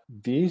that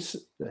these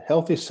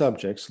healthy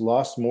subjects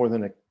lost more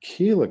than 1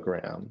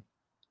 kilogram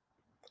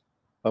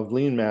of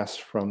lean mass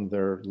from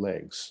their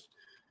legs.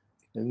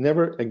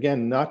 Never,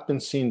 again, not been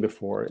seen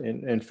before.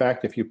 In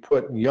fact, if you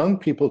put young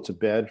people to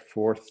bed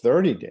for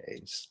 30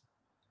 days,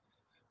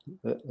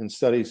 in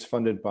studies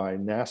funded by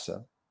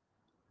NASA,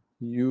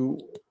 you,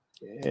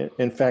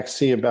 in fact,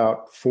 see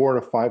about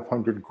 400 to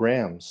 500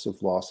 grams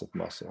of loss of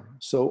muscle.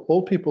 So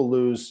old people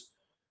lose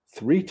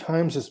 3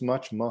 times as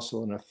much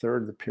muscle in a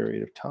third of the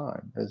period of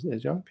time as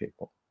young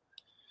people.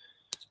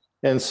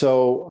 And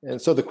so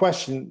the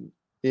question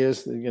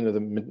is,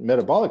 the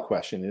metabolic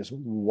question is,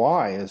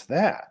 why is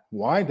that?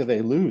 Why do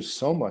they lose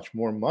so much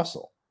more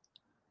muscle?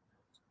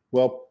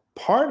 Well,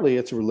 partly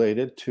it's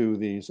related to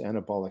these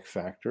anabolic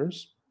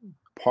factors.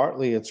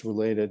 Partly it's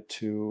related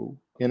to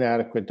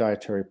inadequate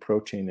dietary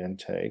protein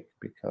intake,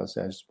 because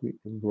as we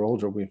grow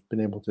older, we've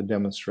been able to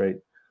demonstrate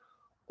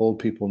old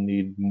people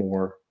need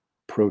more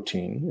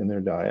protein in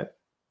their diet.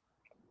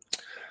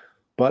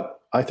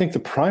 But I think the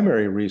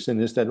primary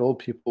reason is that old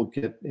people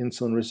get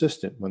insulin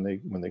resistant when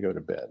they go to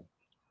bed.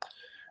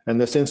 And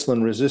this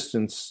insulin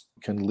resistance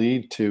can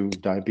lead to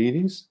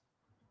diabetes,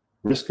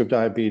 risk of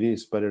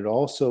diabetes, but it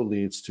also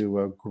leads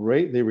to a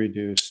greatly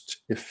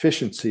reduced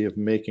efficiency of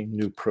making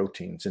new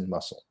proteins in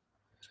muscle.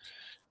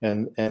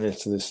 And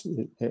it's this,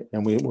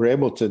 and we were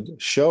able to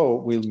show,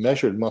 we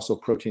measured muscle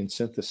protein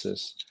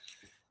synthesis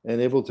and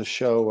able to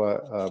show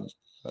a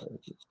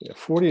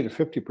 40 to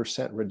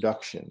 50%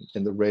 reduction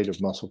in the rate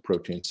of muscle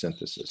protein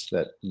synthesis.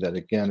 That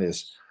again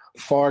is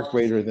far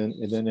greater than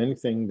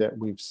anything that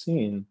we've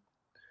seen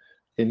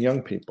in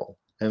young people.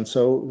 And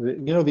so,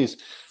 these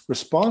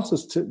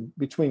responses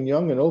between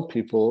young and old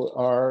people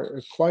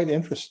are quite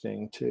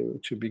interesting to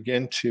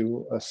begin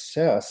to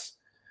assess,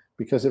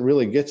 because it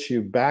really gets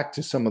you back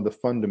to some of the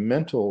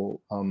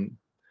fundamental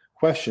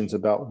questions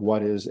about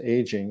what is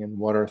aging and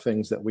what are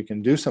things that we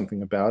can do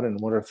something about and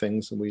what are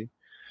things that we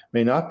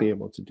may not be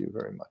able to do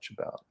very much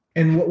about.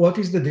 And what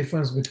is the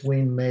difference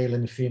between male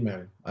and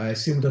female? I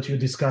assume that you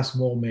discuss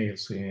more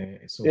males.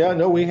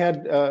 We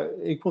had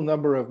equal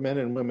number of men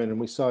and women, and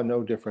we saw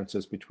no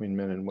differences between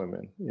men and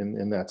women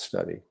in that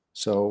study.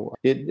 So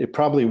it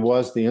probably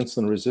was the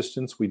insulin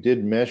resistance. We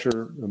did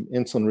measure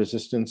insulin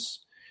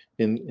resistance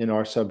in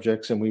our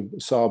subjects, and we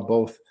saw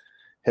both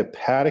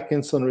hepatic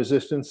insulin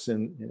resistance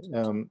and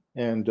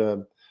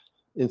insulin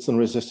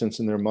resistance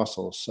in their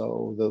muscles.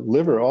 So the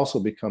liver also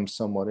becomes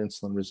somewhat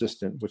insulin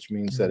resistant, which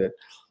means that it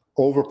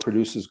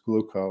overproduces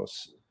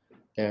glucose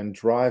and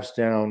drives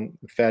down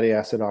fatty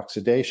acid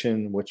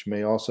oxidation, which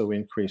may also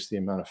increase the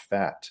amount of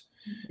fat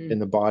in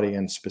the body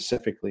and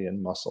specifically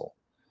in muscle.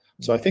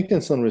 So I think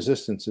insulin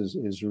resistance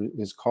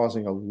is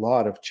causing a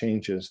lot of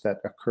changes that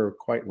occur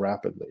quite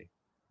rapidly.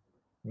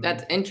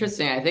 That's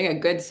interesting. I think a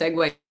good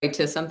segue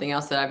to something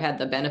else that I've had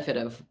the benefit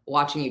of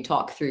watching you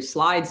talk through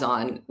slides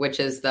on, which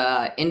is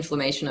the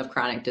inflammation of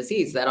chronic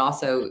disease that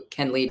also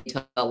can lead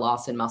to a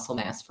loss in muscle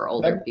mass for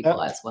older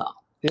people as well.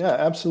 Yeah,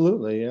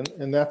 absolutely.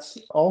 And that's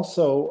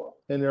also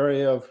an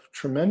area of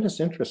tremendous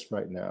interest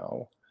right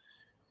now,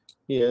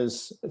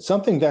 is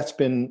something that's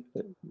been,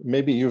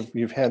 maybe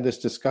you've had this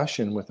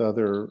discussion with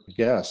other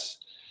guests,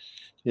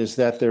 is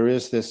that there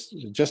is this,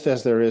 just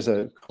as there is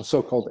a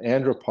so-called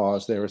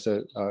andropause, there is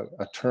a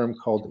term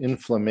called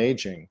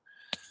inflammaging.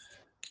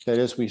 That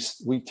is,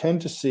 we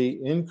tend to see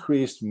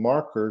increased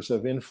markers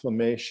of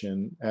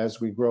inflammation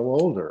as we grow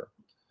older.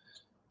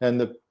 And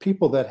the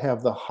people that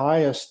have the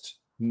highest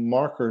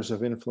markers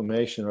of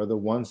inflammation are the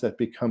ones that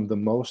become the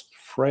most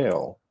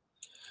frail.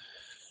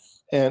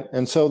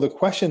 And so the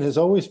question has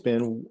always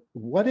been,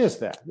 what is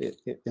that?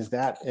 Is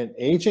that an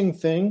aging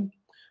thing?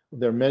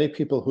 There are many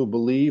people who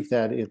believe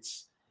that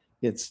it's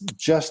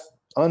just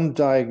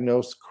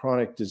undiagnosed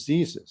chronic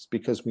diseases,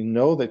 because we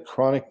know that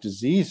chronic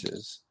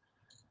diseases,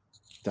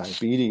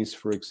 diabetes,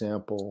 for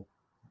example,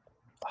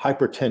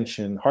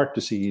 hypertension, heart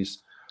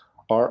disease,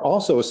 are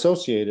also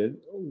associated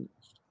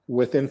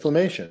with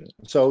inflammation.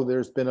 So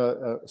there's been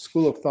a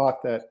school of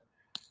thought that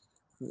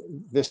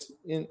this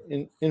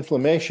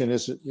inflammation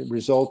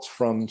results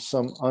from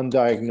some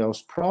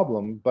undiagnosed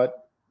problem,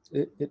 but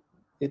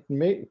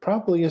it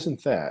probably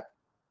isn't that.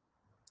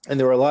 And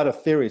there are a lot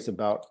of theories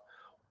about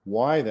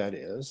why that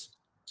is.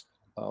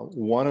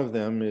 One of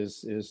them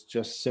is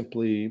just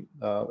simply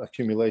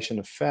accumulation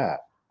of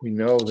fat. We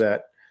know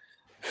that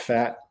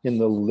fat in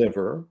the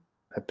liver,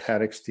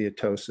 hepatic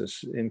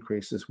steatosis,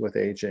 increases with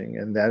aging,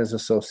 and that is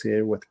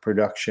associated with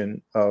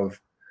production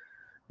of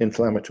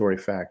inflammatory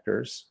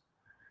factors.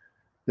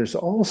 There's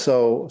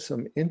also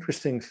some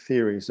interesting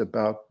theories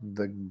about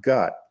the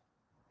gut,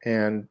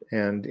 and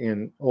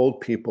in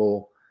old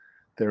people,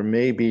 there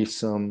may be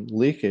some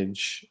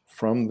leakage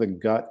from the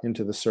gut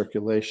into the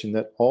circulation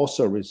that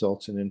also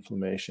results in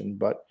inflammation.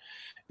 But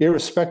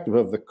irrespective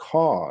of the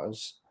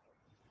cause,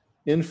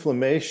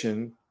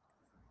 inflammation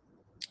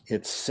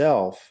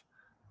itself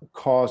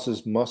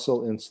causes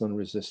muscle insulin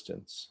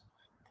resistance.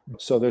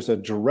 So there's a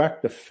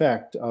direct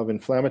effect of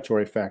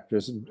inflammatory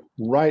factors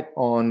right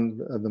on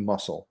the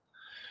muscle.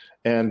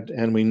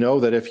 And we know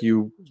that if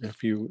you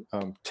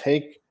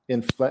take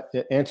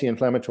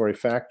anti-inflammatory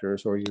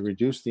factors, or you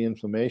reduce the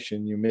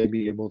inflammation, you may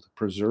be able to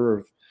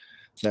preserve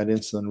that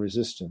insulin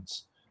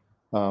resistance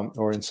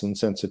or insulin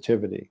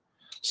sensitivity.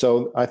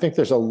 So I think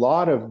there's a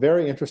lot of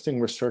very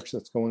interesting research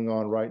that's going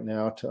on right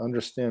now to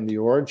understand the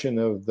origin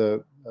of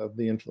the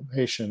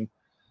inflammation,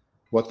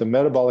 what the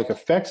metabolic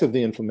effects of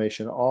the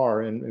inflammation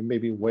are, and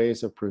maybe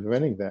ways of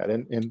preventing that.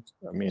 And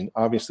I mean,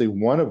 obviously,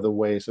 one of the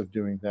ways of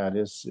doing that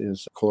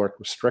is caloric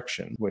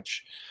restriction,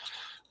 which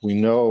we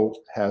know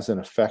has an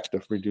effect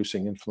of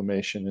reducing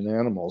inflammation in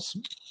animals.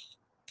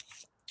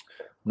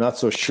 I'm not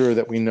so sure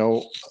that we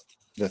know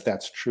that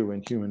that's true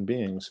in human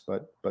beings,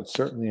 but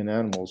certainly in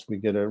animals, we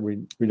get a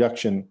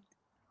reduction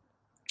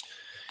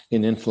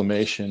in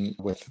inflammation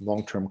with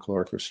long-term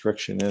caloric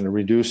restriction, and a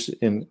reduce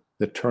in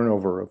the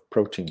turnover of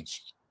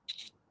proteins.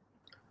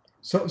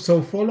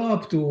 So follow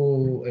up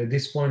to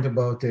this point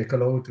about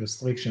caloric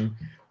restriction.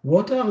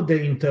 What are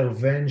the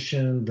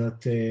interventions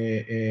that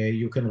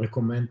you can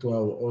recommend to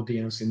our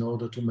audience in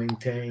order to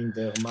maintain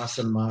their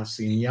muscle mass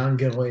in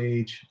younger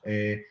age,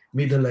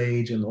 middle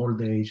age, and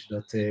old age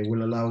that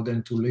will allow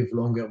them to live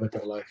longer,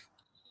 better life?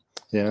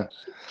 Yeah,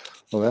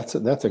 well,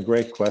 that's a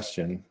great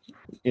question.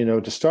 You know,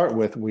 to start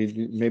with,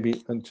 we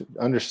maybe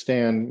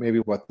understand maybe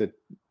what the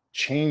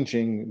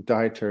changing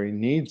dietary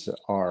needs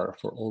are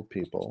for old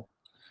people.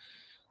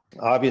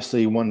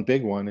 Obviously, one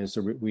big one is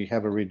we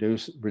have a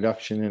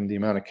reduction in the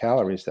amount of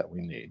calories that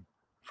we need,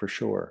 for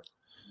sure.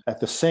 At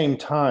the same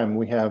time,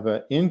 we have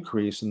an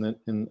increase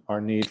in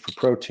our need for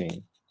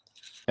protein.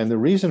 And the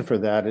reason for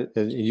that,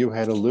 as you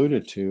had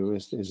alluded to,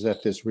 is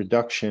that this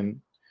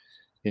reduction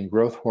in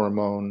growth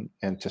hormone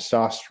and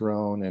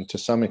testosterone, and to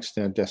some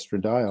extent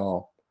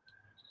estradiol,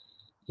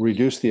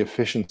 reduce the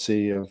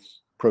efficiency of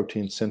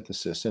protein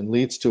synthesis and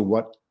leads to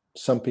what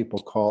some people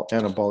call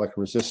anabolic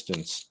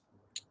resistance.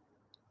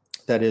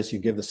 That is, you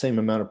give the same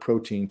amount of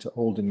protein to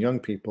old and young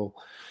people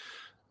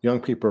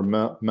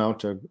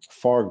mount a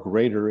far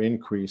greater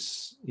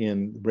increase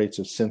in rates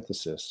of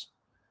synthesis.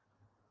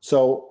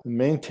 So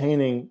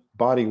maintaining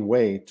body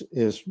weight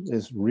is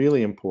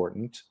really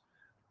important,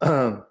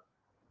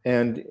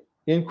 and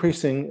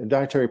increasing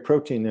dietary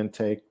protein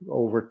intake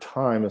over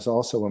time is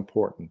also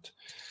important.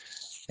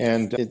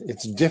 And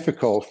it's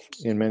difficult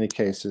in many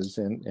cases,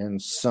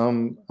 and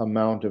some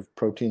amount of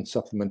protein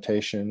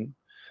supplementation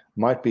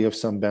might be of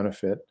some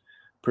benefit,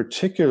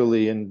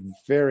 particularly in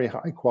very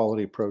high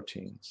quality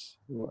proteins.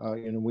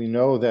 We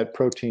know that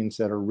proteins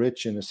that are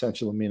rich in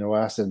essential amino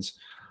acids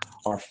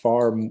are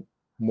far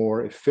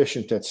more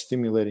efficient at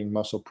stimulating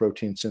muscle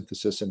protein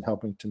synthesis and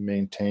helping to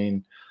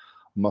maintain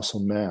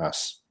muscle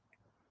mass.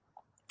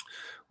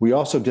 We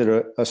also did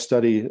a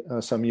study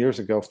some years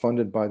ago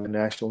funded by the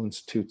National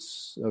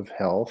Institutes of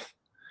Health.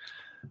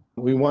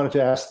 We wanted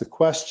to ask the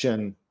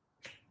question,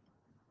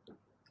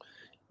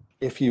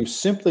 if you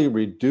simply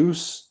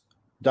reduce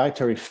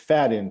dietary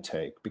fat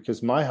intake,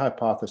 because my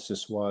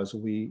hypothesis was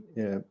we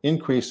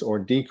increase or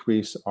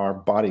decrease our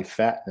body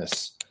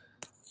fatness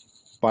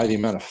by the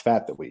amount of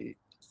fat that we eat.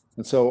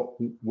 And so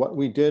what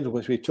we did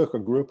was we took a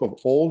group of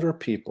older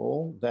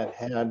people that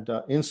had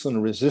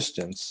insulin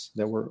resistance,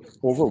 that were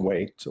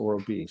overweight or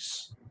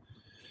obese,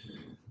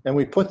 and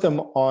we put them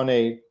on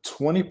a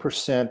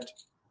 20%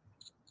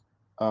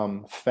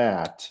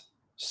 fat,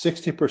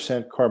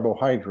 60%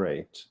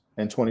 carbohydrate,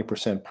 and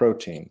 20%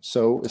 protein.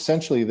 So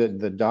essentially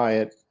the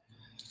diet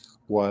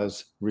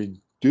was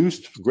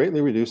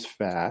greatly reduced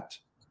fat,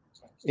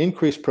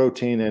 increased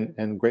protein,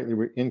 and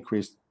greatly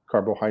increased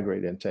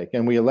carbohydrate intake.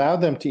 And we allowed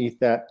them to eat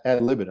that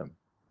ad libitum.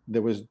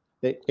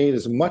 They ate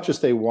as much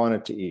as they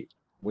wanted to eat.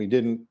 We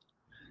didn't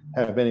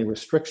have any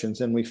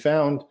restrictions. And we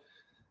found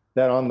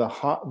that on the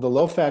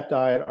low-fat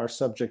diet, our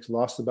subjects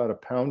lost about a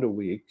pound a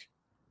week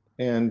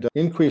and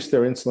increased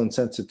their insulin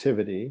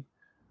sensitivity,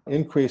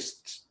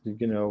 decreased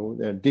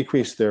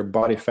their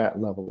body fat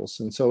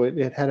levels. And so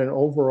it had an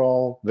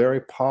overall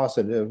very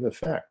positive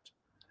effect.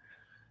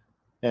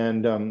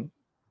 And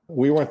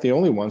we weren't the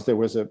only ones.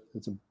 It's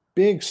a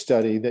big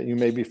study that you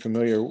may be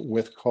familiar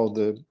with called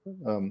the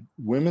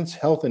Women's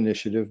Health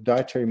Initiative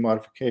Dietary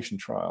Modification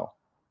Trial.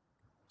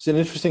 It's an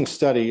interesting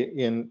study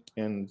in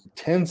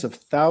tens of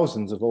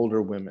thousands of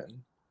older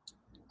women,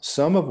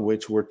 some of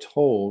which were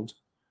told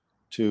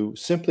to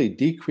simply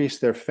decrease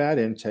their fat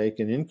intake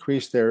and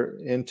increase their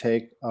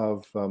intake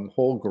of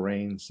whole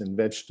grains and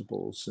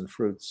vegetables and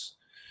fruits.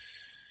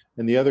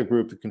 And the other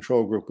group, the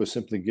control group, was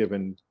simply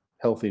given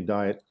healthy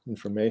diet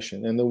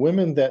information. And the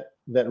women that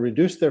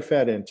reduced their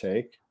fat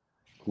intake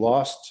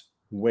lost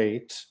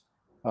weight,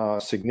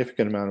 a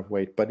significant amount of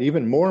weight. But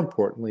even more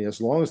importantly,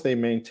 as long as they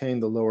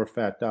maintained the lower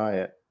fat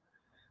diet,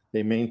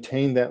 they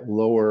maintained that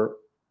lower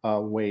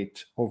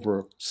weight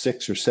over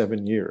 6 or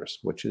 7 years,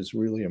 which is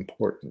really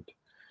important.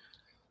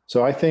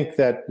 So I think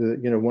that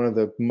one of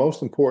the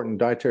most important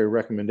dietary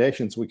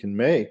recommendations we can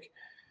make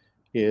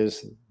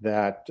is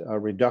that a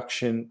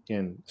reduction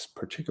in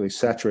particularly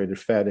saturated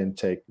fat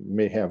intake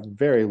may have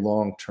very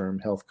long-term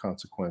health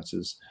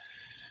consequences.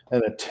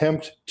 An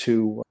attempt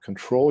to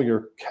control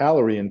your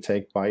calorie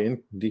intake by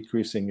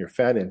decreasing your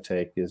fat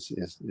intake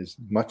is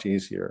much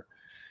easier,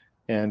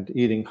 and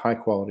eating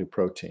high-quality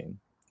protein.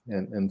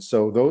 And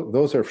so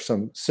those are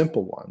some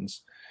simple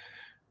ones.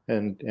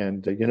 And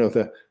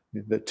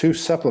the two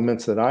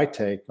supplements that I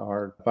take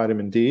are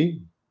vitamin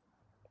D,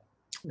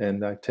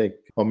 and I take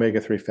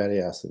omega-3 fatty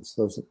acids.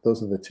 Those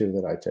are the two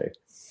that I take.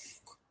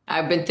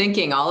 I've been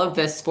thinking all of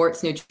this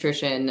sports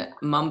nutrition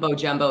mumbo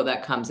jumbo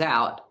that comes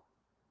out,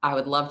 I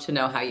would love to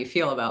know how you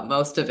feel about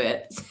most of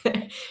it,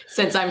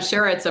 since I'm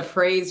sure it's a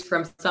phrase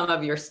from some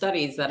of your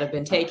studies that have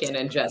been taken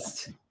and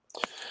just,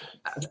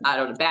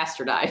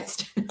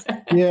 bastardized.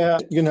 Yeah,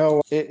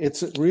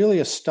 it's really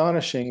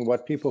astonishing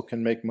what people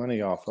can make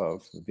money off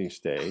of these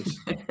days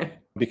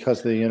because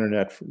of the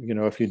internet.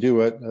 If you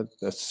do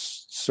a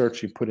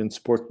search, you put in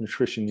sports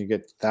nutrition, you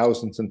get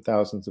thousands and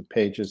thousands of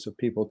pages of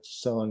people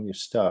selling you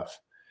stuff.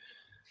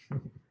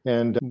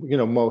 And,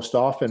 most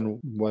often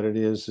what it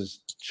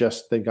is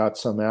just they got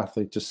some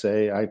athlete to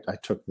say, I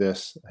took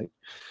this.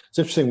 It's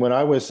interesting. When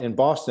I was in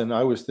Boston,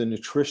 I was the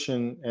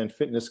nutrition and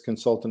fitness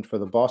consultant for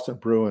the Boston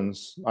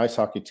Bruins ice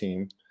hockey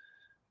team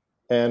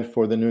and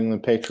for the New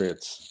England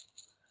Patriots.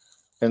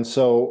 And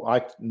so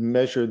I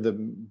measured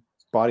the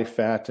body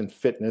fat and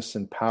fitness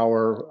and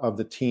power of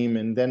the team,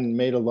 and then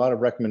made a lot of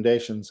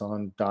recommendations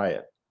on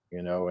diet,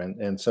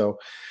 and so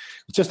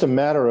it's just a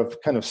matter of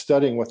kind of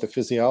studying what the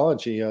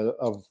physiology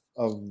of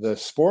the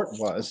sport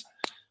was.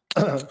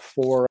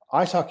 For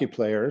ice hockey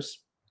players,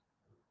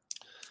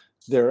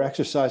 they're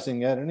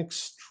exercising at an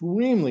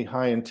extremely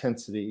high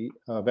intensity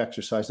of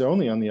exercise. They're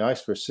only on the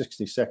ice for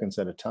 60 seconds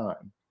at a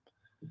time.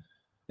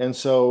 And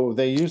so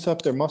they use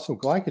up their muscle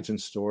glycogen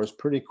stores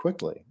pretty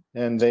quickly,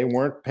 and they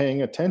weren't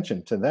paying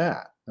attention to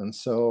that. And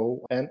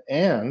so,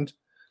 and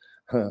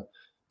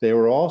they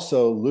were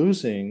also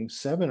losing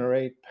 7 or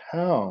 8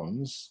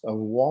 pounds of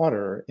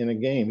water in a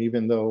game,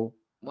 even though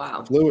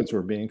fluids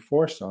were being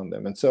forced on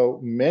them. And so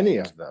many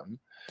of them,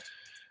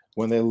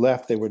 when they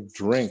left, they would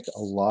drink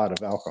a lot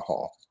of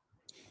alcohol.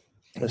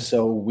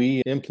 So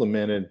we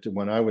implemented,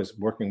 when I was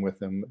working with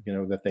them,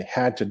 that they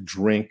had to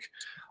drink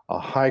a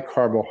high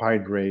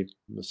carbohydrate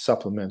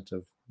supplement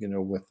of,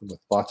 with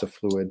lots of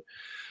fluid.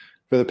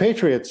 For the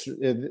Patriots,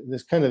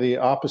 it's kind of the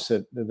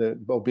opposite. The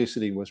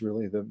obesity was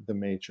really the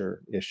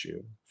major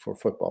issue for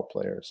football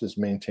players, is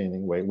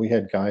maintaining weight. We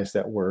had guys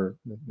that were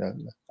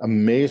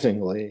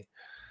amazingly,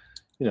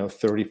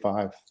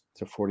 35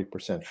 to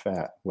 40%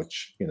 fat,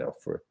 which,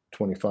 for a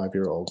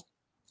 25-year-old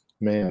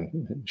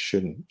man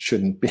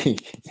shouldn't be.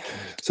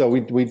 So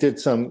we did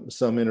some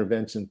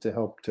intervention to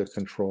help to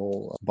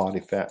control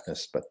body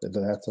fatness, but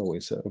that's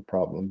always a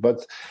problem.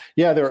 But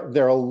yeah,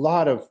 there are a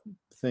lot of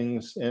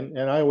things, and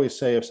I always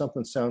say if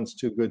something sounds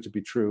too good to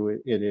be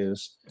true, it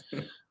is.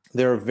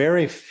 There are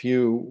very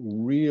few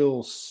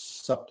real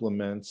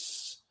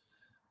supplements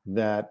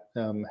that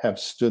have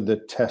stood the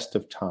test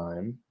of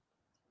time.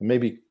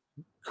 Maybe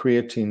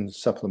creatine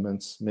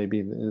supplements maybe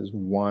is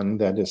one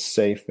that is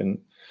safe and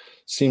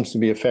seems to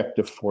be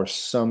effective for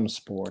some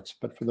sports,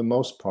 but for the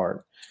most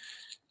part,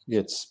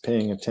 it's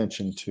paying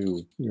attention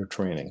to your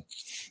training.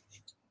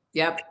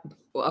 Yep.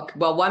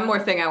 Well, one more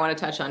thing I want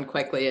to touch on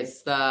quickly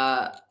is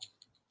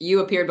you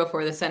appeared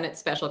before the Senate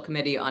Special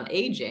Committee on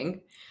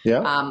Aging,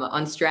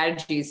 on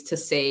strategies to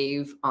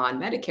save on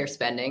Medicare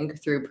spending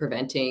through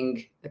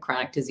preventing the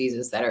chronic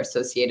diseases that are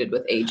associated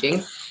with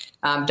aging.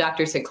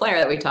 Dr. Sinclair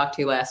that we talked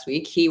to last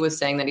week, he was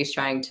saying that he's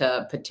trying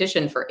to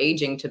petition for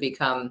aging to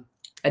become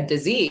a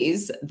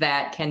disease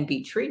that can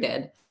be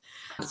treated.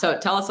 So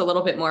tell us a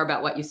little bit more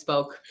about what you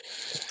spoke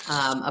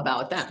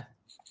about that.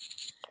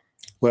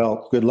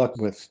 Well, good luck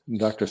with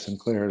Dr.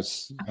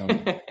 Sinclair's.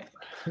 I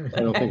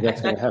don't think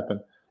that's going to happen.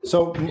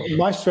 So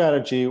my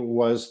strategy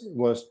was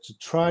to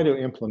try to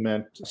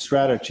implement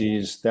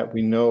strategies that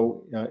we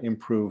know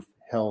improve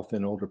health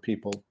in older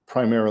people,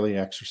 primarily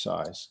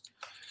exercise.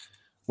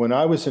 When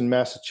I was in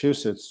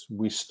Massachusetts,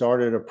 we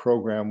started a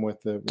program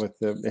with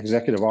the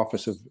Executive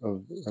Office of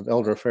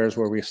Elder Affairs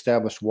where we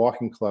established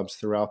walking clubs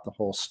throughout the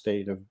whole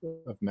state of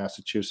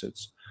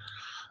Massachusetts.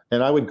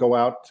 And I would go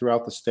out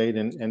throughout the state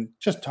and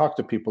just talk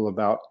to people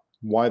about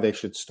why they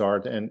should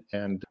start.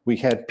 And we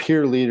had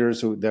peer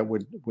leaders that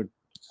would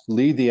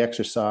lead the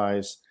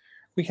exercise.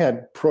 We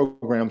had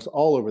programs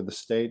all over the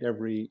state.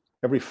 Every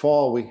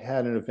fall, we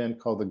had an event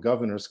called the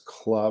Governor's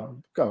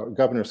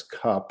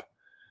Cup,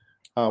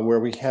 where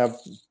we have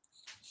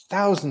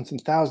thousands and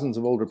thousands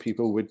of older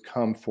people would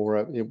come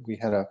for we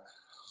had a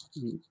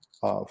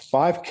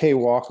 5K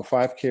walk, a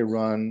 5K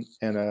run,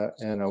 and a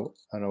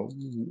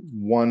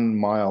 1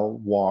 mile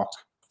walk.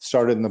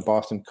 Started in the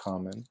Boston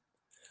Common.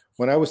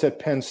 When I was at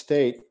Penn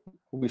State,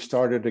 we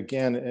started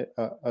again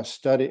a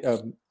study,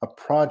 a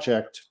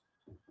project,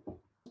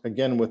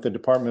 again with the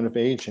Department of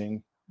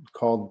Aging,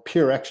 called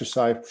Peer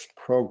Exercise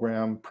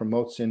Program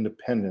Promotes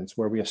Independence,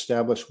 where we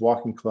established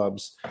walking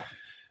clubs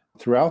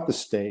throughout the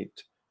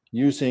state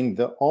using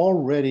the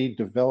already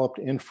developed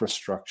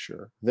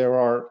infrastructure. There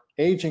are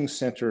aging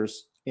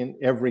centers in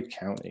every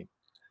county.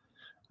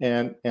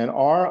 And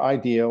our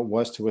idea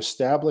was to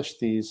establish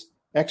these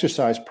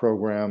exercise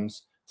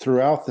programs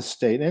throughout the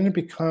state, and it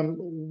become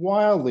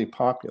wildly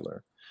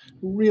popular,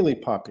 really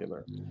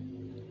popular.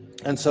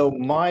 And so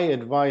my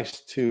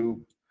advice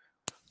to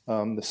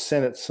the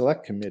Senate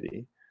Select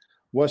Committee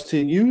was to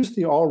use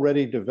the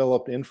already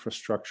developed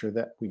infrastructure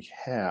that we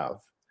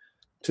have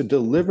to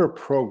deliver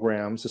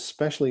programs,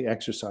 especially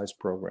exercise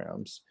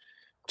programs,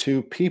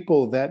 to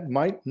people that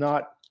might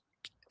not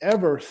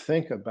ever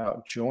think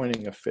about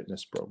joining a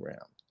fitness program.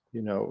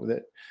 You know,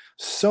 that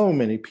so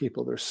many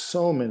people, there's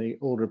so many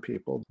older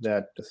people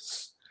that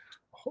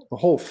the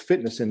whole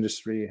fitness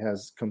industry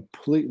has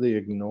completely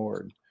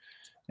ignored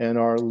and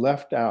are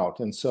left out.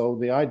 And so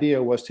the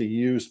idea was to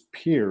use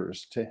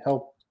peers to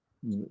help,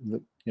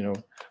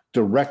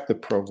 direct the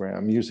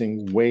program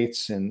using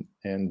weights and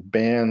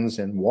bands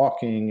and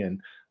walking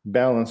and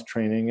balance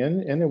training.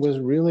 And it was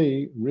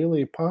really,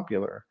 really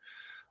popular.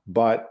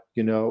 But,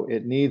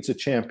 it needs a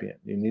champion.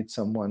 You need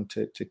someone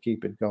to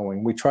keep it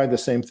going. We tried the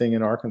same thing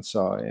in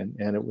Arkansas, and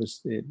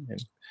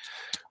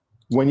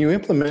when you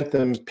implement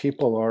them,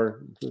 people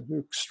are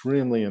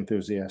extremely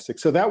enthusiastic.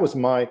 So that was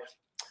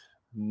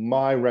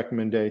my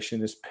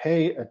recommendation, is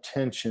pay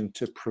attention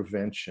to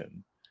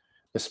prevention.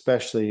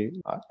 Especially,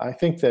 I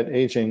think that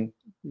aging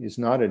is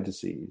not a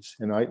disease,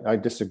 and I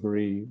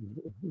disagree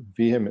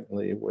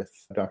vehemently with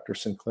Dr.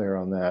 Sinclair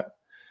on that.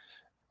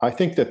 I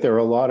think that there are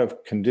a lot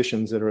of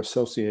conditions that are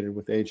associated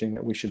with aging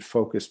that we should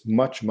focus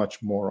much,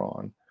 much more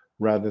on,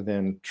 rather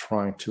than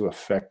trying to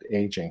affect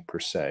aging per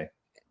se.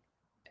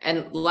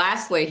 And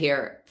lastly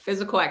here,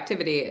 physical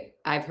activity,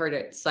 I've heard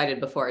it cited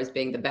before as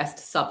being the best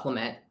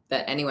supplement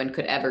that anyone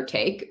could ever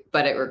take,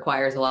 but it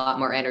requires a lot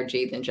more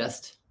energy than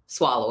just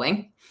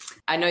swallowing.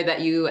 I know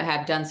that you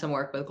have done some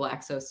work with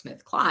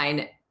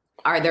GlaxoSmithKline.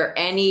 Are there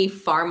any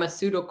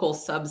pharmaceutical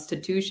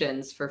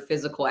substitutions for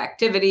physical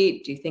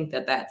activity? Do you think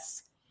that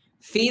that's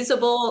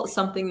feasible,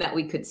 something that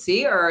we could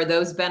see, or are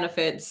those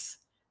benefits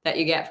that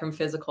you get from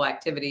physical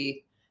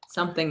activity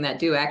something that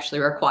do actually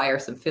require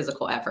some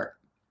physical effort?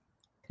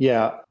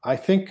 Yeah, I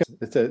think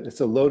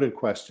it's a loaded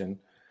question.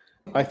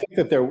 I think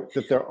that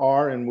there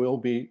are and will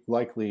be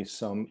likely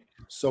some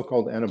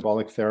so-called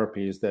anabolic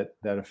therapies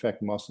that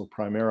affect muscle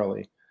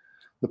primarily.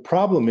 The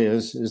problem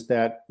is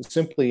that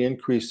simply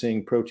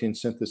increasing protein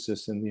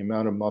synthesis and the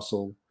amount of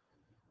muscle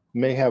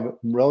may have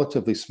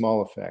relatively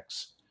small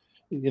effects.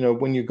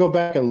 When you go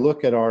back and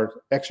look at our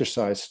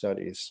exercise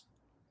studies,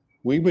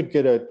 we would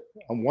get a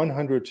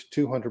 100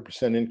 to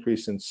 200%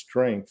 increase in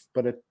strength,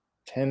 but a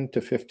 10 to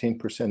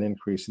 15%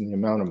 increase in the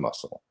amount of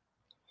muscle.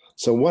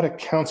 So what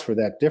accounts for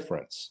that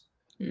difference?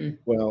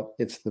 Well,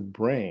 it's the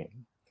brain.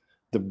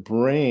 The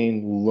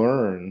brain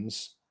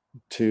learns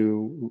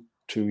to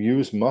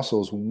use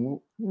muscles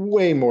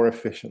way more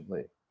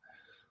efficiently.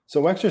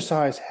 So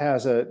exercise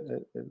has a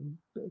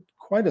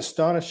quite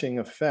astonishing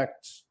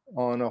effect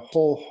on a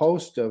whole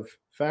host of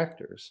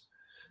factors,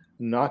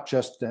 not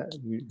just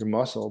your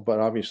muscle, but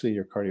obviously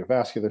your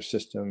cardiovascular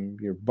system,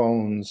 your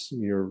bones,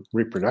 your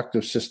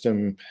reproductive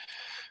system,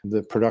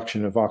 the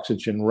production of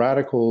oxygen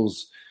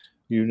radicals,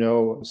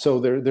 so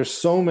there's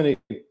so many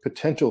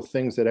potential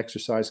things that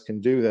exercise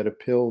can do that a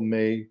pill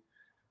may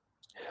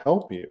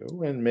help you.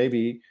 And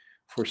maybe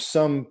for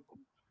some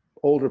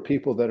older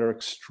people that are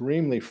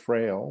extremely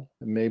frail,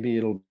 maybe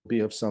it'll be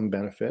of some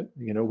benefit.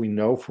 We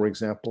know, for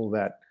example,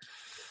 that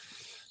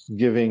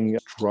giving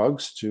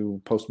drugs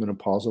to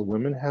postmenopausal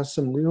women has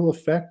some real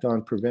effect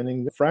on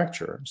preventing the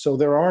fracture. So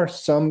there are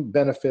some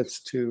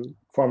benefits to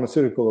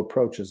pharmaceutical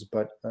approaches,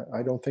 but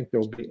I don't think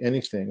there'll be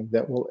anything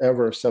that will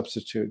ever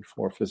substitute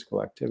for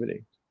physical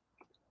activity.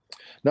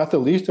 Not the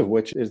least of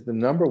which is the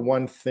number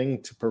one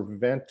thing to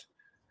prevent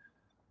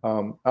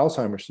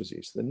Alzheimer's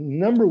disease. The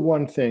number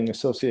one thing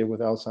associated with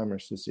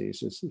Alzheimer's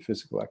disease is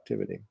physical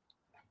activity.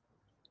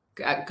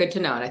 Good to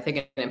know. And I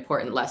think an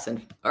important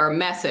lesson or a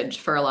message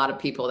for a lot of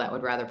people that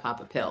would rather pop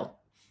a pill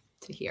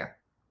to hear.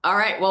 All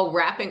right. Well,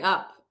 wrapping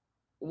up,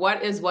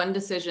 what is one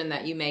decision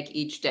that you make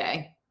each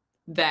day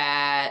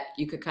that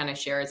you could kind of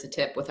share as a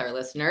tip with our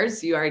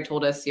listeners? You already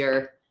told us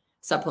your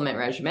supplement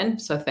regimen,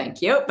 so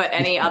thank you. But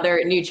any other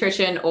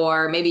nutrition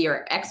or maybe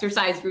your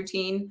exercise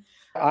routine?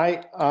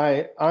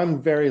 I'm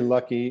very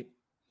lucky.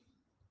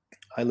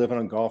 I live on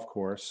a golf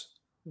course,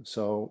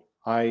 so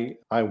I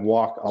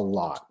walk a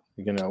lot.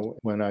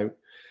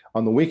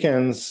 On the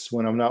weekends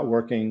when I'm not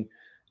working,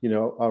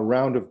 a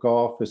round of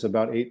golf is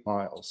about 8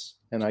 miles,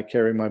 and I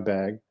carry my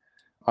bag.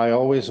 I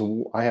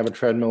have a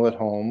treadmill at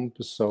home,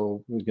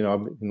 so in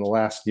the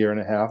last year and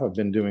a half, I've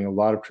been doing a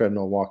lot of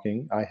treadmill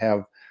walking. I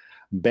have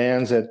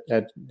bands that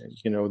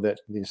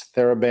these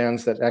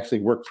TheraBands that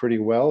actually work pretty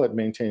well at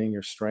maintaining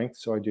your strength.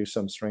 So I do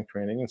some strength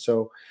training, and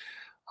so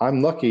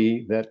I'm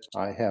lucky that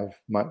I have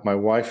my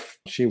wife.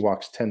 She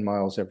walks 10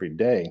 miles every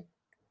day.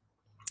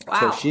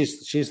 Wow. So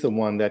she's the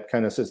one that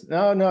kind of says,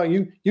 no,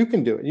 you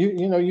can do it.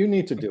 You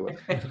need to do it.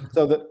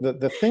 So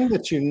the thing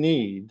that you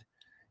need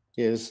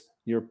is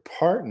your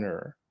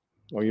partner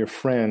or your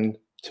friend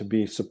to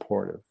be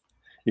supportive.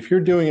 If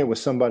you're doing it with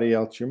somebody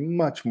else, you're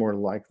much more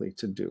likely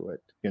to do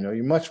it.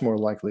 You're much more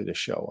likely to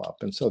show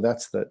up. And so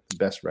that's the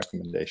best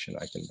recommendation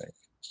I can make.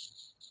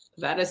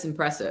 That is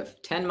impressive.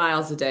 10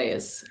 miles a day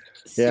is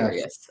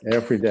serious. Yeah,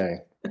 every day.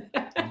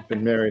 I've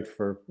been married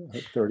for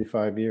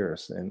 35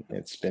 years, and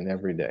it's been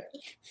every day.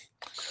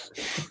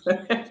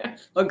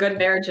 Well, good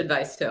marriage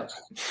advice too.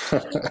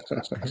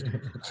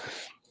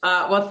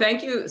 Well,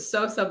 thank you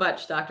so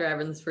much, Dr.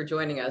 Evans, for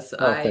joining us.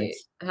 I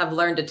have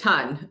learned a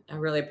ton. I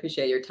really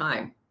appreciate your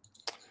time.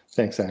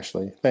 Thanks,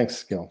 Ashley.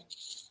 Thanks, Gil.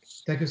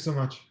 Thank you so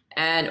much.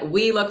 And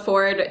we look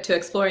forward to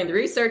exploring the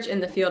research in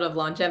the field of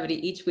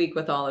longevity each week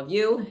with all of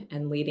you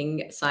and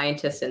leading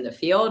scientists in the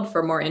field.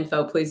 For more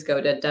info, please go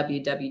to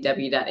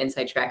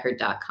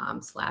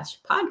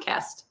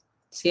www.insidetracker.com/podcast.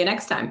 See you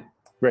next time.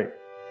 Great.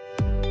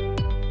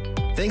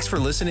 Thanks for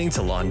listening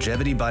to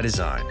Longevity by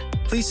Design.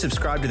 Please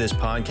subscribe to this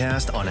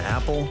podcast on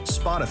Apple,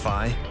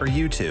 Spotify, or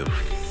YouTube.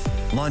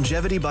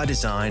 Longevity by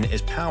Design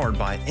is powered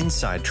by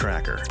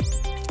InsideTracker,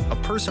 a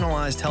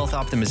personalized health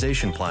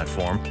optimization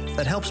platform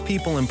that helps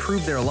people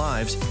improve their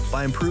lives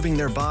by improving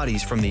their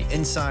bodies from the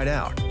inside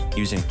out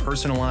using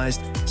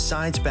personalized,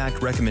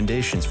 science-backed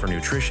recommendations for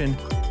nutrition,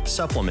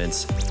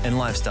 supplements, and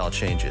lifestyle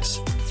changes.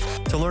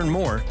 To learn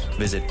more,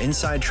 visit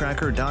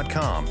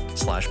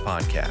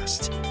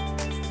InsideTracker.com/podcast.